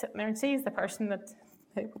 I was sitting there, and she's the person that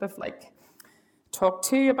I would have talked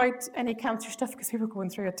to about any cancer stuff, because we were going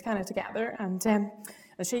through it kind of together. And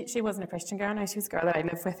she wasn't a Christian girl. Now she was a girl that I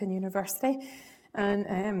lived with in university,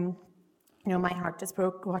 and my heart just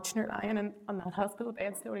broke watching her lying on that hospital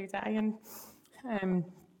bed, slowly dying.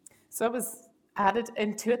 So it was added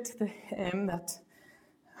into it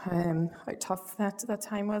how tough that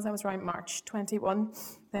time was. I was around March 21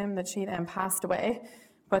 that she passed away.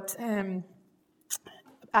 But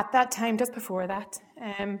at that time, just before that,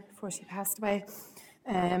 before she passed away,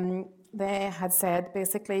 they had said,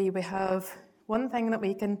 basically, we have one thing that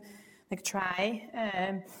we can try.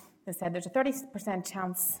 They said there's a 30%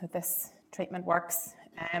 chance that this treatment works.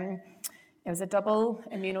 It was a double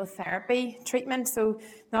immunotherapy treatment, so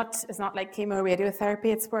it's not like chemoradiotherapy.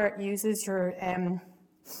 It's where it uses your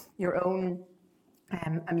own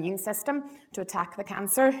immune system to attack the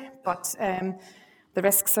cancer. But the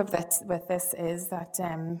risks of that with this is that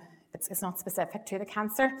it's not specific to the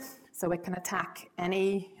cancer, so it can attack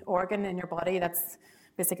any organ in your body. That's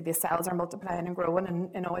basically, the cells are multiplying and growing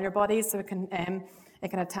in all your bodies, so it can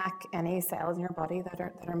attack any cells in your body that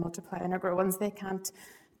are multiplying or growing. So they can't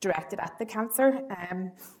direct it at the cancer.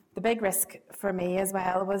 The big risk for me as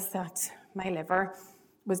well was that my liver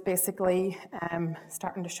was basically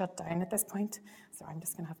starting to shut down at this point. So I'm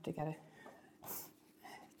just going to have to get a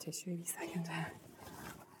tissue in a second.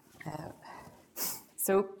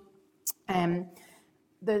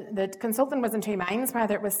 The consultant was in two minds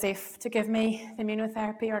whether it was safe to give me the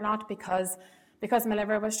immunotherapy or not, because my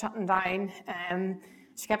liver was shutting down.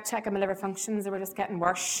 She kept checking my liver functions; they were just getting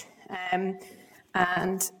worse.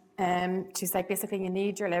 And she's like, basically, you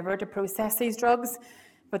need your liver to process these drugs.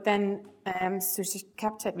 But then, so she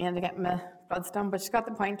kept taking me in to get my bloods done. But she got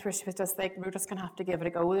to the point where she was just like, we're just going to have to give it a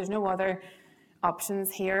go. There's no other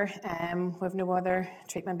options here. We have no other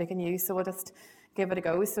treatment we can use, so we'll just give it a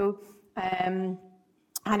go. So I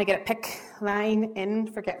had to get a PICC line in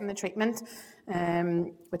for getting the treatment,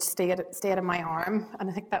 which stayed in my arm. And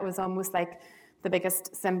I think that was almost like the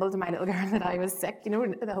biggest symbol to my little girl that I was sick.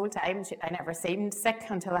 The whole time I never seemed sick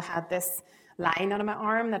until I had this line on my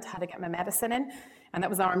arm that had to get my medicine in. And that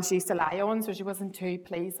was the arm she used to lie on, so she wasn't too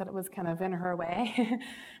pleased that it was kind of in her way.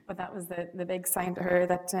 But that was the big sign to her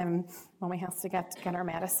that Mummy has to get her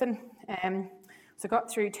medicine. So I got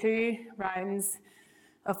through 2 rounds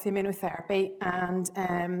of the immunotherapy,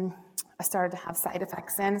 and I started to have side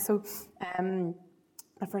effects then. So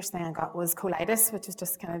the first thing I got was colitis, which is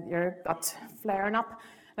just kind of your gut flaring up.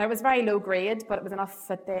 Now, it was very low grade, but it was enough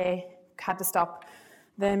that they had to stop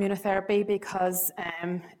the immunotherapy because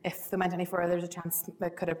if they went any further, there's a chance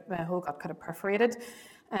that my whole gut could have perforated.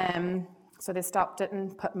 So they stopped it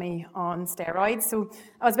and put me on steroids. So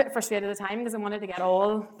I was a bit frustrated at the time because I wanted to get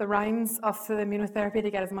all the rounds of the immunotherapy to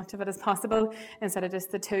get as much of it as possible instead of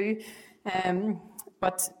just the 2.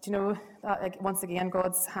 But you know, once again,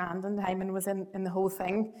 God's hand and timing was in the whole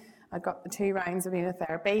thing. I got the 2 rounds of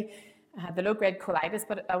immunotherapy. I had the low-grade colitis,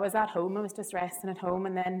 but I was at home. I was just resting at home,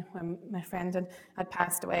 and then when my friend had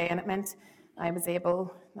passed away, and it meant I was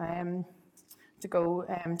able to go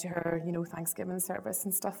to her, you know, Thanksgiving service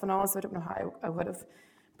and stuff and all. So I don't know how I would have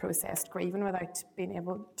processed grieving without being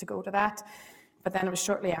able to go to that. But then it was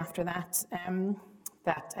shortly after that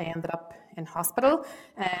that I ended up in hospital.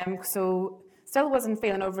 So still wasn't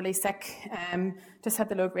feeling overly sick, just had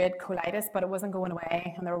the low-grade colitis, but it wasn't going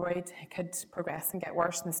away, and they were worried it could progress and get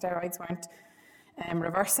worse, and the steroids weren't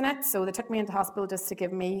reversing it. So they took me into hospital just to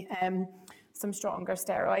give me some stronger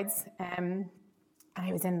steroids.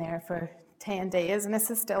 I was in there for 10 days, and this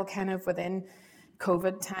is still kind of within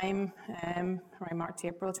COVID time, around March,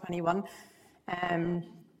 April 21. I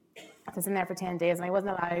was in there for 10 days, and I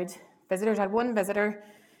wasn't allowed visitors. I had one visitor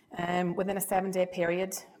within a 7-day period.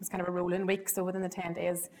 It was kind of a rolling week, so within the 10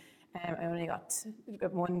 days, I only got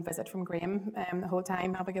one visit from Graham the whole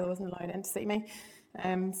time. Abigail wasn't allowed in to see me.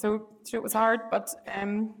 So it was hard, but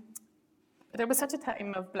it was such a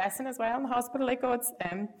time of blessing as well in the hospital. Like God's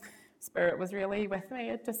Spirit was really with me.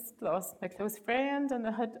 I just lost my close friend, and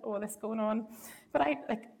I had all this going on. But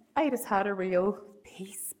I just had a real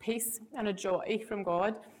peace and a joy from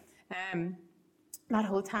God that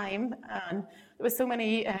whole time. And there was so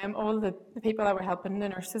many, all the people that were helping, the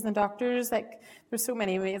nurses and doctors, like there were so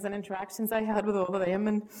many amazing interactions I had with all of them.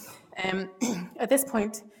 And at this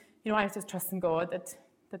point, you know, I was just trusting God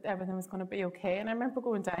that everything was going to be okay. And I remember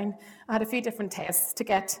going down, I had a few different tests to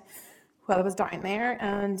get while I was down there.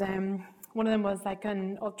 And one of them was like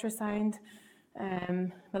an ultrasound.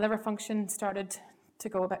 My liver function started to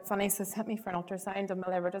go a bit funny, so they sent me for an ultrasound of my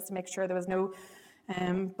liver just to make sure there was no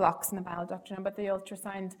blocks in the bile duct. But the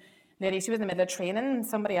ultrasound lady, she was in the middle of training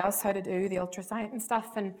somebody else how to do the ultrasound and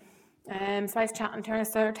stuff. And so I was chatting to her,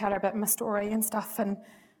 started telling her about my story and stuff.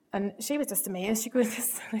 And she was just amazed. She goes,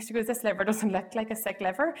 this liver doesn't look like a sick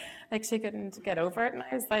liver. Like, she couldn't get over it. And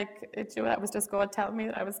I was like, that was just God telling me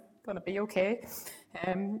that I was going to be okay.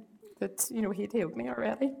 That, you know, he'd healed me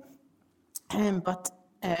already. But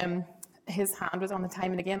his hand was on the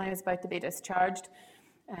time. And again, I was about to be discharged.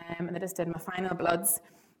 And they just did my final bloods.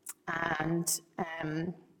 And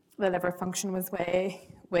the liver function was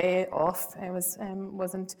way off. It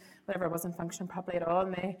wasn't functioning properly at all.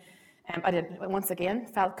 And I once again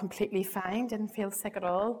felt completely fine, didn't feel sick at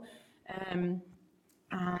all.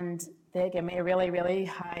 And they gave me a really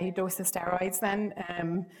high dose of steroids then,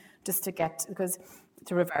 just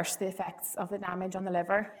to reverse the effects of the damage on the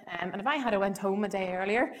liver. And if I had went home a day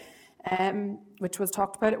earlier, which was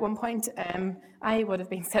talked about at one point, I would have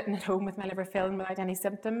been sitting at home with my liver failing without any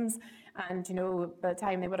symptoms. And, you know, by the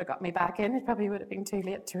time they would have got me back in, it probably would have been too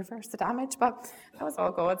late to reverse the damage. But that was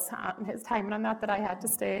all God's hand and his timing on that I had to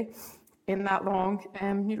stay in that long.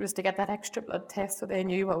 It was to get that extra blood test so they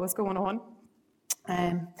knew what was going on.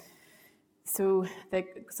 So they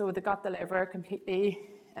got the liver completely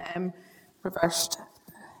reversed.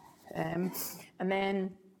 And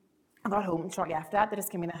then I got home shortly after that. They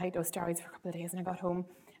just gave me the high dose steroids for a couple of days, and I got home,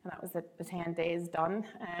 and that was the 10 days done.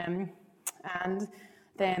 And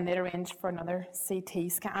then they'd arranged for another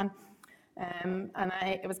CT scan. And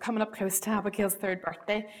it was coming up close to Abigail's 3rd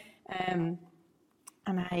birthday. And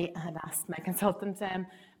I had asked my consultant,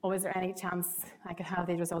 was there any chance I could have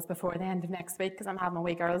these results before the end of next week? Because I'm having my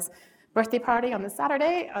wee girl's birthday party on the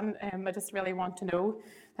Saturday, and I just really want to know.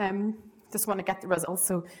 Just want to get the results,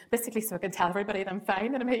 so basically so I can tell everybody that I'm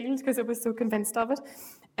fine and I'm healed, because I was so convinced of it.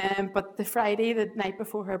 But the Friday, the night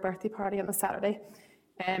before her birthday party on the Saturday,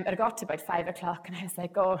 it got to about 5 o'clock, and I was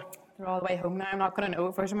like, oh, they're all the way home now, I'm not going to know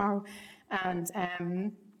for tomorrow. And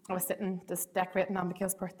I was sitting just decorating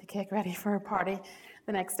Abigail's birthday cake ready for her party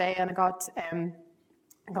the next day, and I got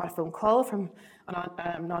a phone call from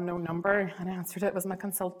an unknown number, and I answered it. It was my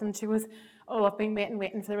consultant. She was, I've been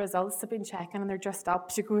waiting for the results. I've been checking, and they're just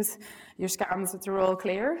up. She goes, your scans, they're all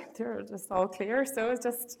clear. They're just all clear. So it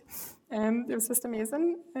was just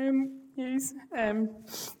amazing news.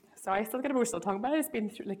 Sorry, I still get emotional talking about it. It's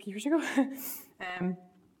been like years ago.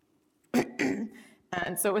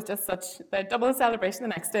 And so it was just such a double celebration the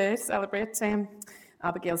next day to celebrate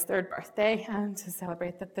Abigail's 3rd birthday, and to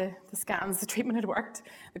celebrate that the scans, the treatment had worked,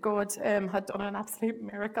 that God had done an absolute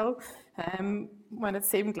miracle when it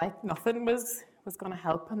seemed like nothing was going to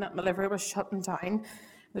help, and that my liver was shutting down,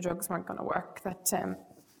 the drugs weren't going to work, that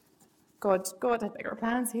God had bigger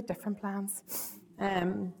plans, he had different plans.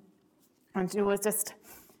 And it was just,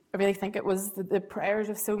 I really think it was the prayers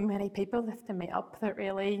of so many people lifting me up that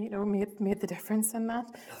really, made the difference in that.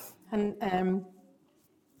 And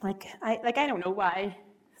I don't know why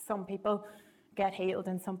some people get healed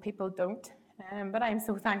and some people don't. But I'm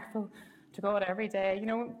so thankful to God every day.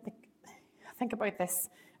 I think about this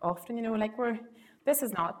often. This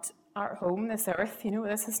is not our home, this earth.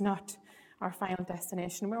 This is not our final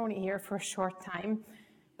destination. We're only here for a short time.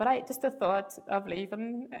 But just the thought of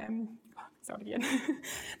leaving,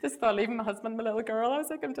 just thought of leaving my husband, my little girl. I was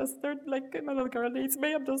like, my little girl needs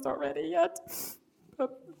me. I'm just not ready yet.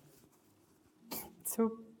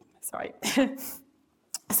 So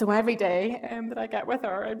every day that I get with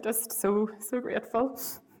her, I'm just so grateful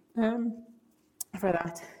for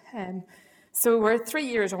that. So we're 3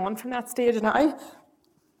 years on from that stage now.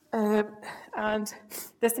 And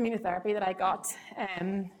this immunotherapy that I got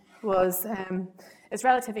it's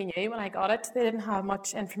relatively new. When I got it, they didn't have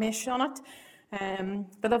much information on it.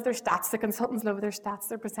 They love their stats. The consultants love their stats,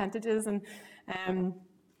 their percentages, and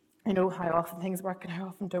how often things work and how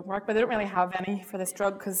often don't work. But they don't really have any for this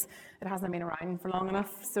drug because it hasn't been around for long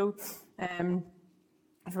enough. So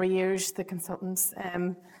for years, the consultants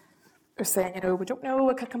are saying, we don't know,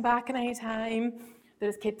 it could come back at any time. They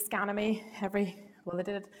just keep scanning me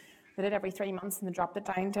they did every 3 months, and they dropped it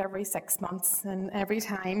down to every 6 months. And every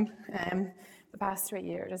time, the past 3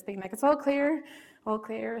 years, it's been like, it's all clear,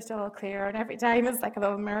 still all clear. And every time it's like a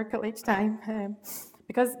little miracle each time.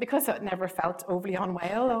 Because it never felt overly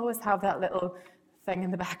unwell, I always have that little thing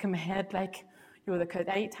in the back of my head, like,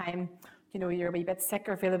 any time, you're a wee bit sick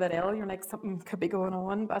or feel a bit ill, you're like, something could be going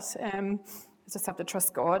on. But I just have to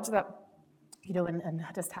trust God that, and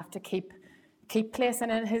I just have to keep placing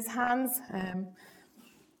it in his hands,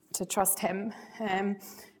 to trust him. And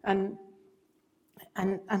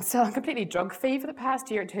so I'm completely drug-free for the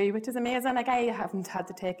past year or two, which is amazing. Like, I haven't had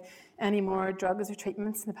to take any more drugs or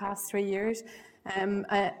treatments in the past 3 years.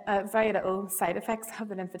 Very little side effects. I have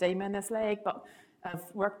the lymphedema in this leg, but I've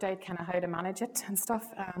worked out kind of how to manage it and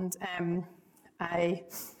stuff. And I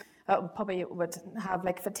probably would have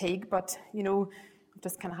like fatigue, but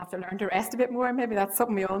just kind of have to learn to rest a bit more. Maybe that's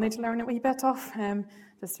something we all need to learn a wee bit of,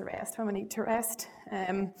 just to rest when we need to rest.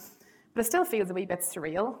 But it still feels a wee bit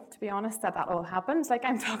surreal, to be honest, that all happened. Like,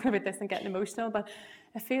 I'm talking about this and getting emotional, but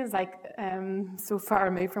it feels like so far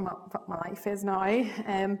removed from what my life is now.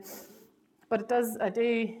 But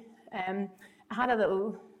I had a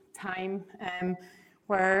little time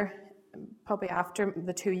where probably after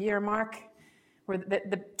the 2-year mark, where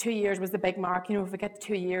the 2 years was the big mark. If we get to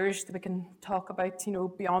 2 years, that we can talk about,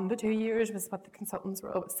 beyond the 2 years, was what the consultants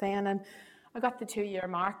were always saying. And I got the 2-year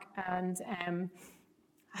mark, and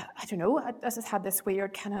I don't know, I just had this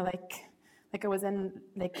weird kind of like I was in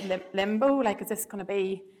like limbo, like, is this going to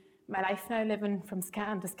be my life now, living from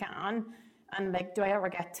scan to scan? And like, do I ever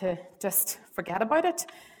get to just forget about it?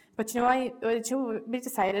 But we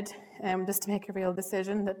decided just to make a real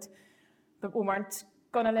decision that we weren't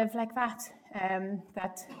going to live like that.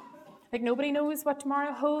 That like, nobody knows what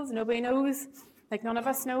tomorrow holds. Nobody knows. Like, none of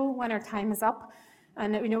us know when our time is up.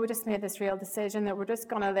 And we just made this real decision that we're just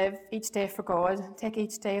going to live each day for God, take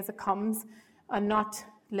each day as it comes, and not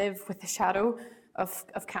live with the shadow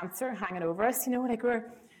of cancer hanging over us.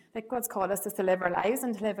 Like God's called us just to live our lives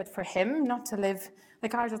and to live it for Him, not to live,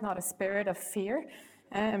 like, ours is not a spirit of fear.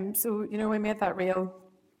 So we made that real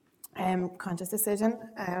conscious decision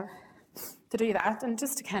to do that, and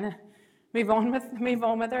just to kind of move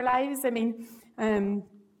on with our lives. I mean, and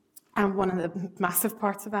one of the massive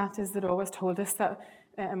parts of that is that always told us that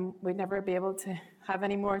we'd never be able to have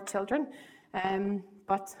any more children.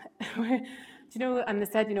 But and they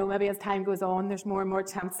said, maybe as time goes on, there's more and more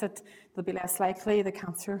chance that they'll be less likely the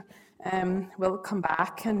cancer will come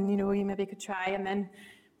back, and you maybe could try. And then,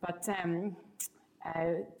 but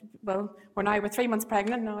we're 3 months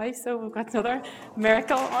pregnant now, so we've got another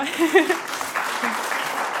miracle.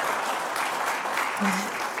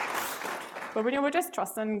 But we're just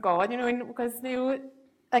trusting God, because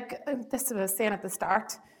like this was I was saying at the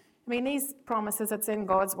start. I mean, these promises that's in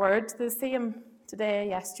God's word, they see Him today,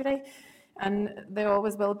 yesterday, and they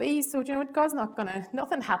always will be. So God's not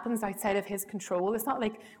nothing happens outside of His control. It's not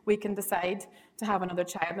like we can decide to have another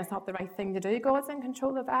child and it's not the right thing to do. God's in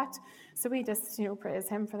control of that. So we just praise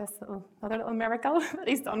Him for this other little miracle that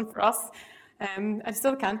He's done for us. I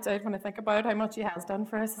still can't out when I think about how much he has done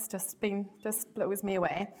for us. It's just blows me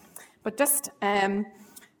away. But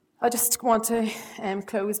I just want to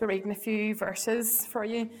close by reading a few verses for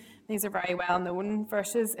you. These are very well-known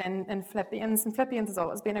verses in Philippians, and Philippians has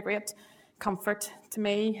always been a great comfort to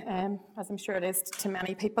me, as I'm sure it is to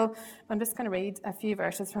many people. I'm just going to read a few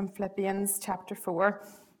verses from Philippians chapter 4,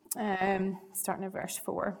 starting at verse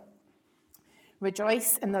 4.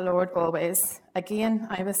 Rejoice in the Lord always. Again,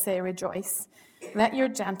 I will say rejoice. Let your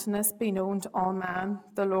gentleness be known to all men.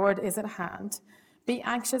 The Lord is at hand. Be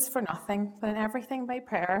anxious for nothing, but in everything by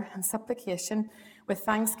prayer and supplication with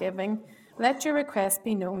thanksgiving, let your requests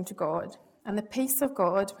be known to God. And the peace of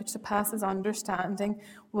God, which surpasses understanding,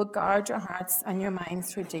 will guard your hearts and your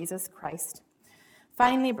minds through Jesus Christ.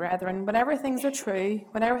 Finally, brethren, whatever things are true,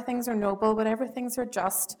 whatever things are noble, whatever things are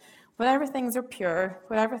just, whatever things are pure,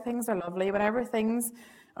 whatever things are lovely, whatever things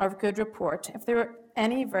are of good report, if there are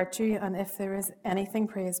any virtue and if there is anything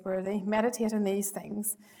praiseworthy, meditate on these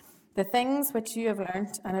things. The things which you have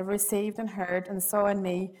learnt and have received and heard and saw in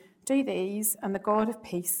me, do these, and the God of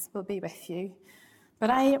peace will be with you. But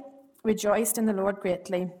I rejoiced in the Lord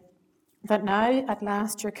greatly, that now at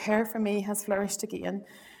last your care for me has flourished again,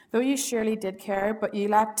 though you surely did care, but you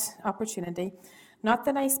lacked opportunity. Not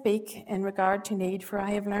that I speak in regard to need, for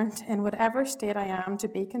I have learnt in whatever state I am to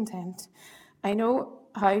be content. I know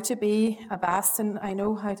how to be abased, and I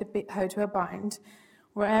know how to abound.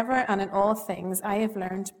 Wherever and in all things I have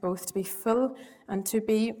learned both to be full and to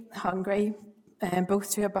be hungry,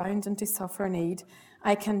 both to abound and to suffer need.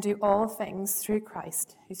 I can do all things through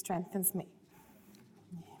Christ who strengthens me.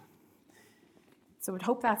 So we'd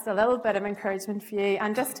hope that's a little bit of encouragement for you,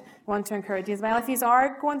 and just want to encourage you as well, if you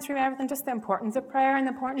are going through everything, just the importance of prayer and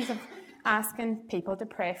the importance of asking people to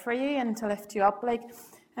pray for you and to lift you up.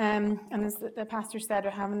 And as the pastor said,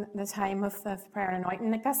 we're having the time of the prayer and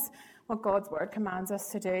anointing. I guess what God's word commands us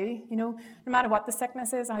to do, no matter what the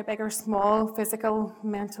sickness is, how big or small, physical,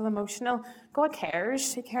 mental, emotional, God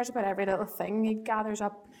cares. He cares about every little thing. He gathers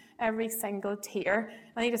up every single tear,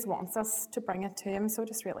 and he just wants us to bring it to him. So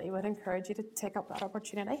just really would encourage you to take up that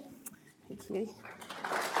opportunity. Thank you.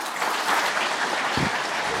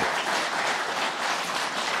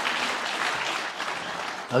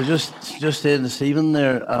 I was just saying this evening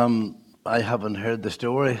there, I haven't heard the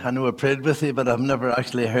story. I know I prayed with you, but I've never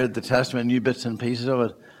actually heard the testimony, new bits and pieces of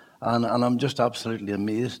it. And I'm just absolutely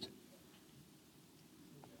amazed.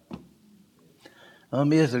 I'm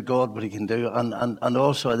amazed at God, what he can do. And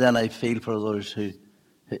also then I feel for those who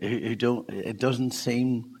don't, it doesn't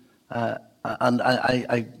seem, and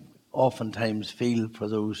I oftentimes feel for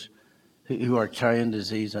those who are carrying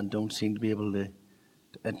disease and don't seem to be able to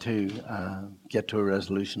get to a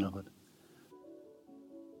resolution of it.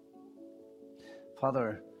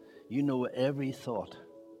 Father, you know every thought.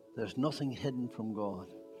 There's nothing hidden from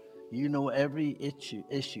God. You know every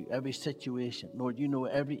issue, every situation. Lord, you know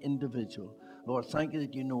every individual. Lord, thank you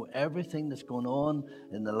that you know everything that's going on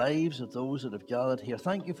in the lives of those that have gathered here.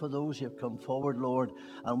 Thank you for those who have come forward, Lord.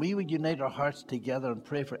 And we would unite our hearts together and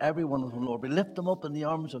pray for every one of them, Lord. We lift them up in the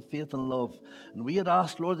arms of faith and love. And we had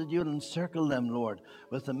asked, Lord, that you would encircle them, Lord,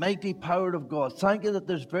 with the mighty power of God. Thank you that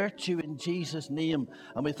there's virtue in Jesus' name.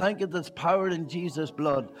 And we thank you that there's power in Jesus'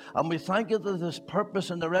 blood. And we thank you that there's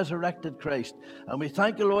purpose in the resurrected Christ. And we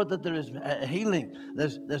thank you, Lord, that there is healing.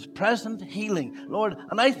 There's present healing, Lord.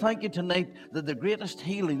 And I thank you tonight that the greatest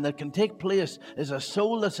healing that can take place is a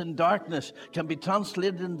soul that's in darkness can be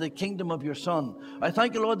translated into the kingdom of your Son. I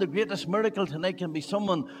thank you, Lord, the greatest miracle tonight can be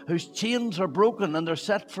someone whose chains are broken and they're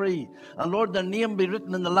set free. And Lord, their name be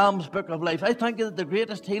written in the Lamb's book of life. I thank you that the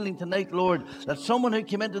greatest healing tonight, Lord, that someone who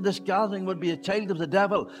came into this gathering would be a child of the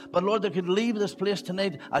devil. But Lord, they could leave this place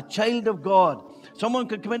tonight a child of God. Someone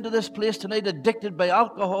could come into this place tonight addicted by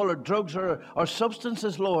alcohol or drugs or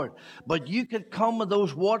substances, Lord. But you could come with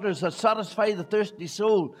those waters that satisfy the thirsty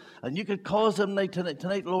soul, and you could cause them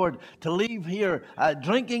tonight, Lord, to leave here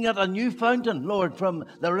drinking at a new fountain, Lord, from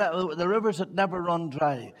the rivers that never run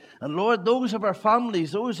dry. And Lord, those of our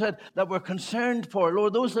families, those that we're concerned for,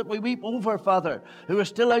 Lord, those that we weep over, Father, who are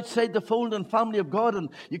still outside the fold and family of God, and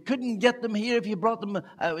you couldn't get them here if you brought them,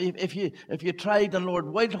 if you tried, and Lord,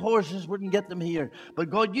 wild horses wouldn't get them here. But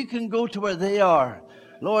God, you can go to where they are.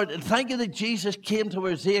 Lord, thank you that Jesus came to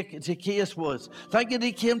where Zacchaeus was. Thank you that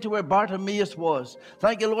he came to where Bartimaeus was.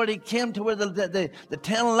 Thank you, Lord, he came to where the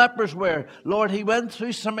 10 lepers were. Lord, he went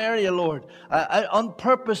through Samaria, Lord, on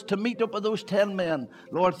purpose to meet up with those 10 men.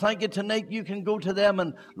 Lord, thank you tonight you can go to them,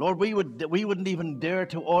 and Lord, we wouldn't even dare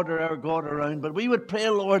to order our God around, but we would pray,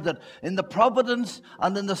 Lord, that in the providence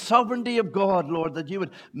and in the sovereignty of God, Lord, that you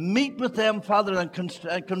would meet with them, Father, and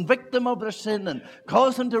convict them of their sin and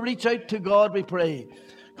cause them to reach out to God, we pray.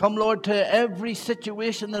 Come, Lord, to every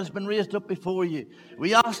situation that has been raised up before you.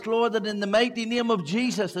 We ask, Lord, that in the mighty name of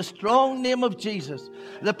Jesus, the strong name of Jesus,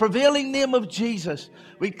 the prevailing name of Jesus,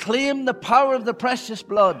 we claim the power of the precious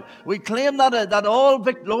blood. We claim that all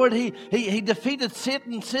victory, Lord, he defeated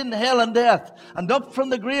Satan, sin, hell, and death. And up from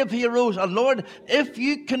the grave he arose. And Lord, if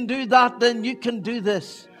you can do that, then you can do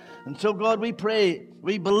this. And so, God, we pray.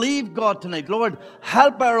 We believe, God, tonight. Lord,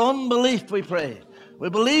 help our unbelief, we pray. We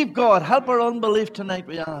believe, God, help our unbelief tonight,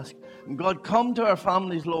 we ask. And God, come to our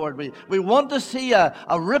families, Lord. We want to see a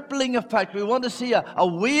rippling effect. We want to see a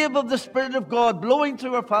wave of the Spirit of God blowing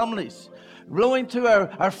through our families, blowing through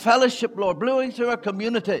our fellowship, Lord, blowing through our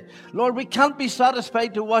community. Lord, we can't be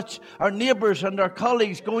satisfied to watch our neighbors and our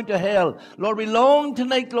colleagues going to hell. Lord, we long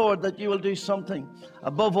tonight, Lord, that you will do something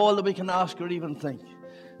above all that we can ask or even think.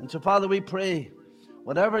 And so, Father, we pray,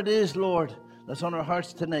 whatever it is, Lord, that's on our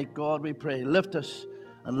hearts tonight, God, we pray, lift us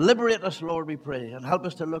and liberate us, Lord, we pray, and help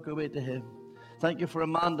us to look away to him. Thank you for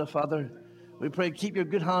Amanda, Father. We pray, keep your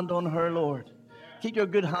good hand on her, Lord. Keep your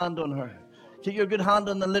good hand on her. Keep your good hand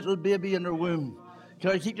on the little baby in her womb.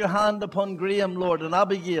 Keep your hand upon Graham, Lord, and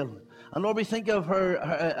Abigail. And Lord, we think of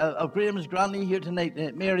of Graham's granny here tonight,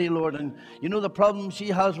 Mary, Lord, and you know the problem she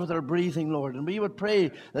has with her breathing, Lord. And we would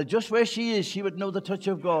pray that just where she is, she would know the touch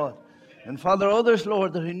of God. And Father, others,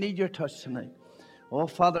 Lord, that who need your touch tonight. Oh,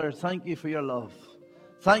 Father, thank you for your love.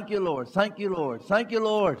 Thank you, Lord. Thank you, Lord. Thank you,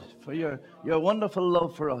 Lord, for your wonderful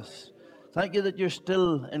love for us. Thank you that you're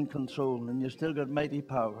still in control and you've still got mighty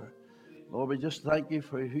power. Lord, we just thank you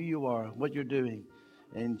for who you are, what you're doing.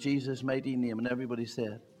 In Jesus' mighty name. And everybody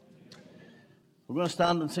said. We're going to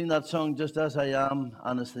stand and sing that song, Just As I Am,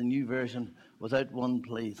 and it's the new version, Without One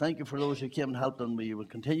Plea. Thank you for those who came and helped, and we will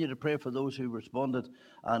continue to pray for those who responded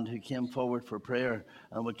and who came forward for prayer.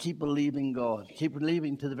 And we'll keep believing God, keep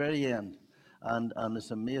believing to the very end. And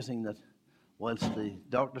it's amazing that whilst the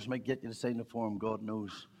doctors might get you to sign a form, God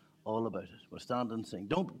knows all about it. We'll stand and sing.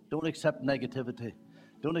 Don't accept negativity.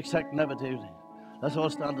 Don't accept negativity. Let's all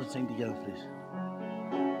stand and sing together, please.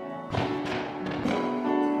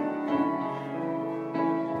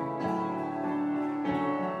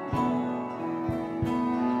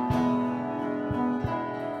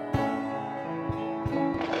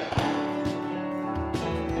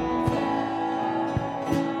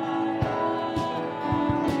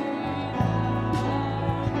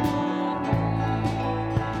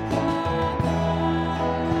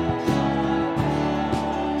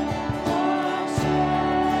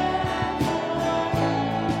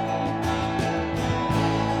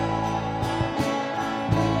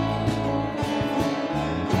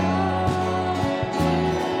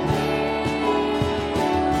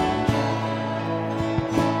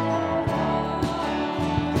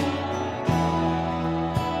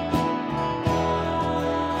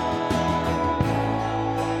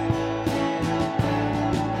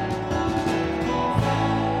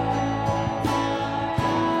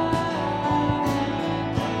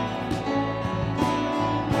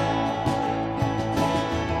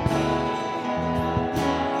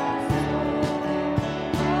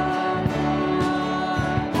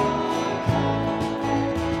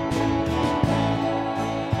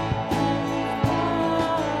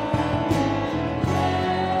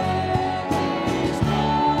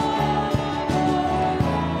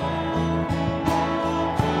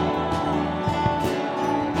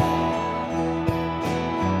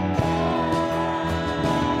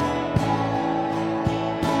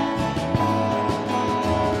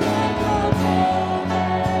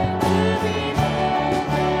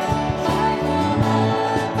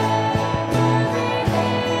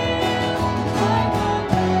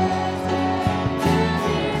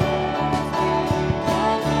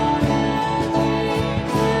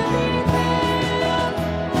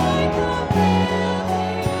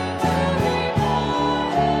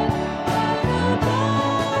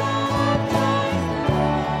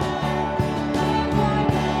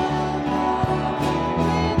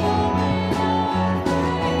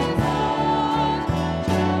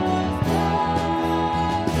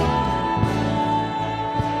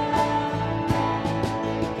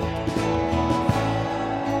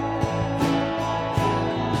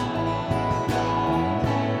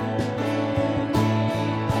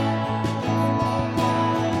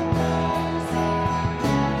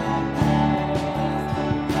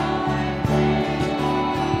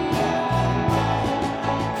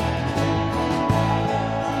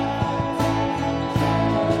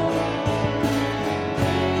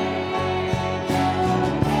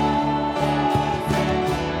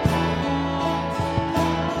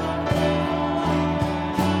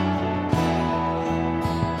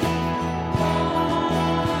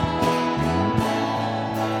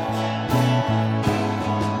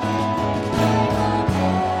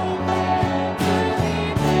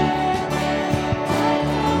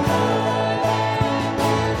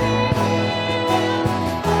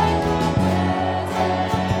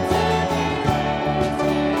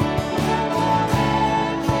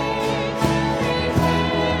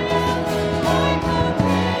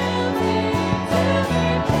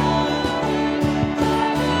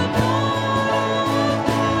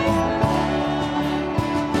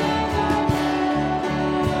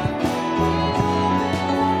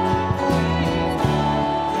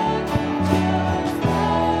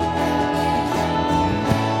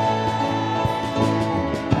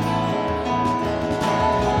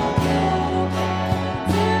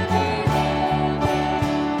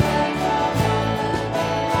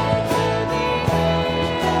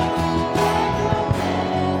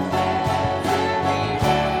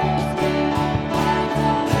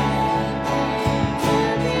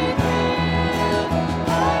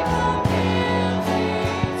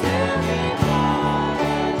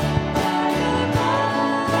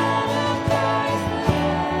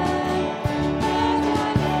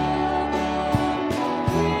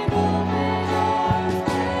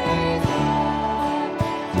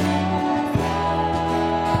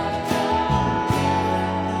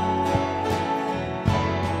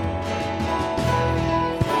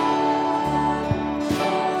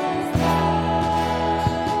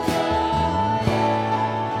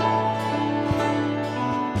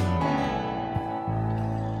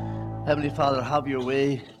 Heavenly Father, have your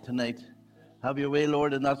way tonight. Have your way,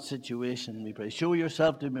 Lord, in that situation, we pray. Show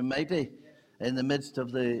yourself to be mighty in the midst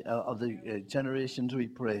of the generations, we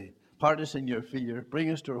pray. Part us in your fear. Bring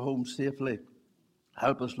us to our home safely.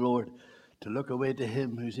 Help us, Lord, to look away to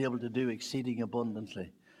him who's able to do exceeding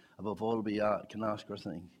abundantly above all we can ask or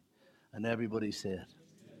think. And everybody said,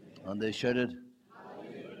 and they shouted,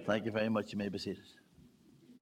 thank you very much. You may be seated.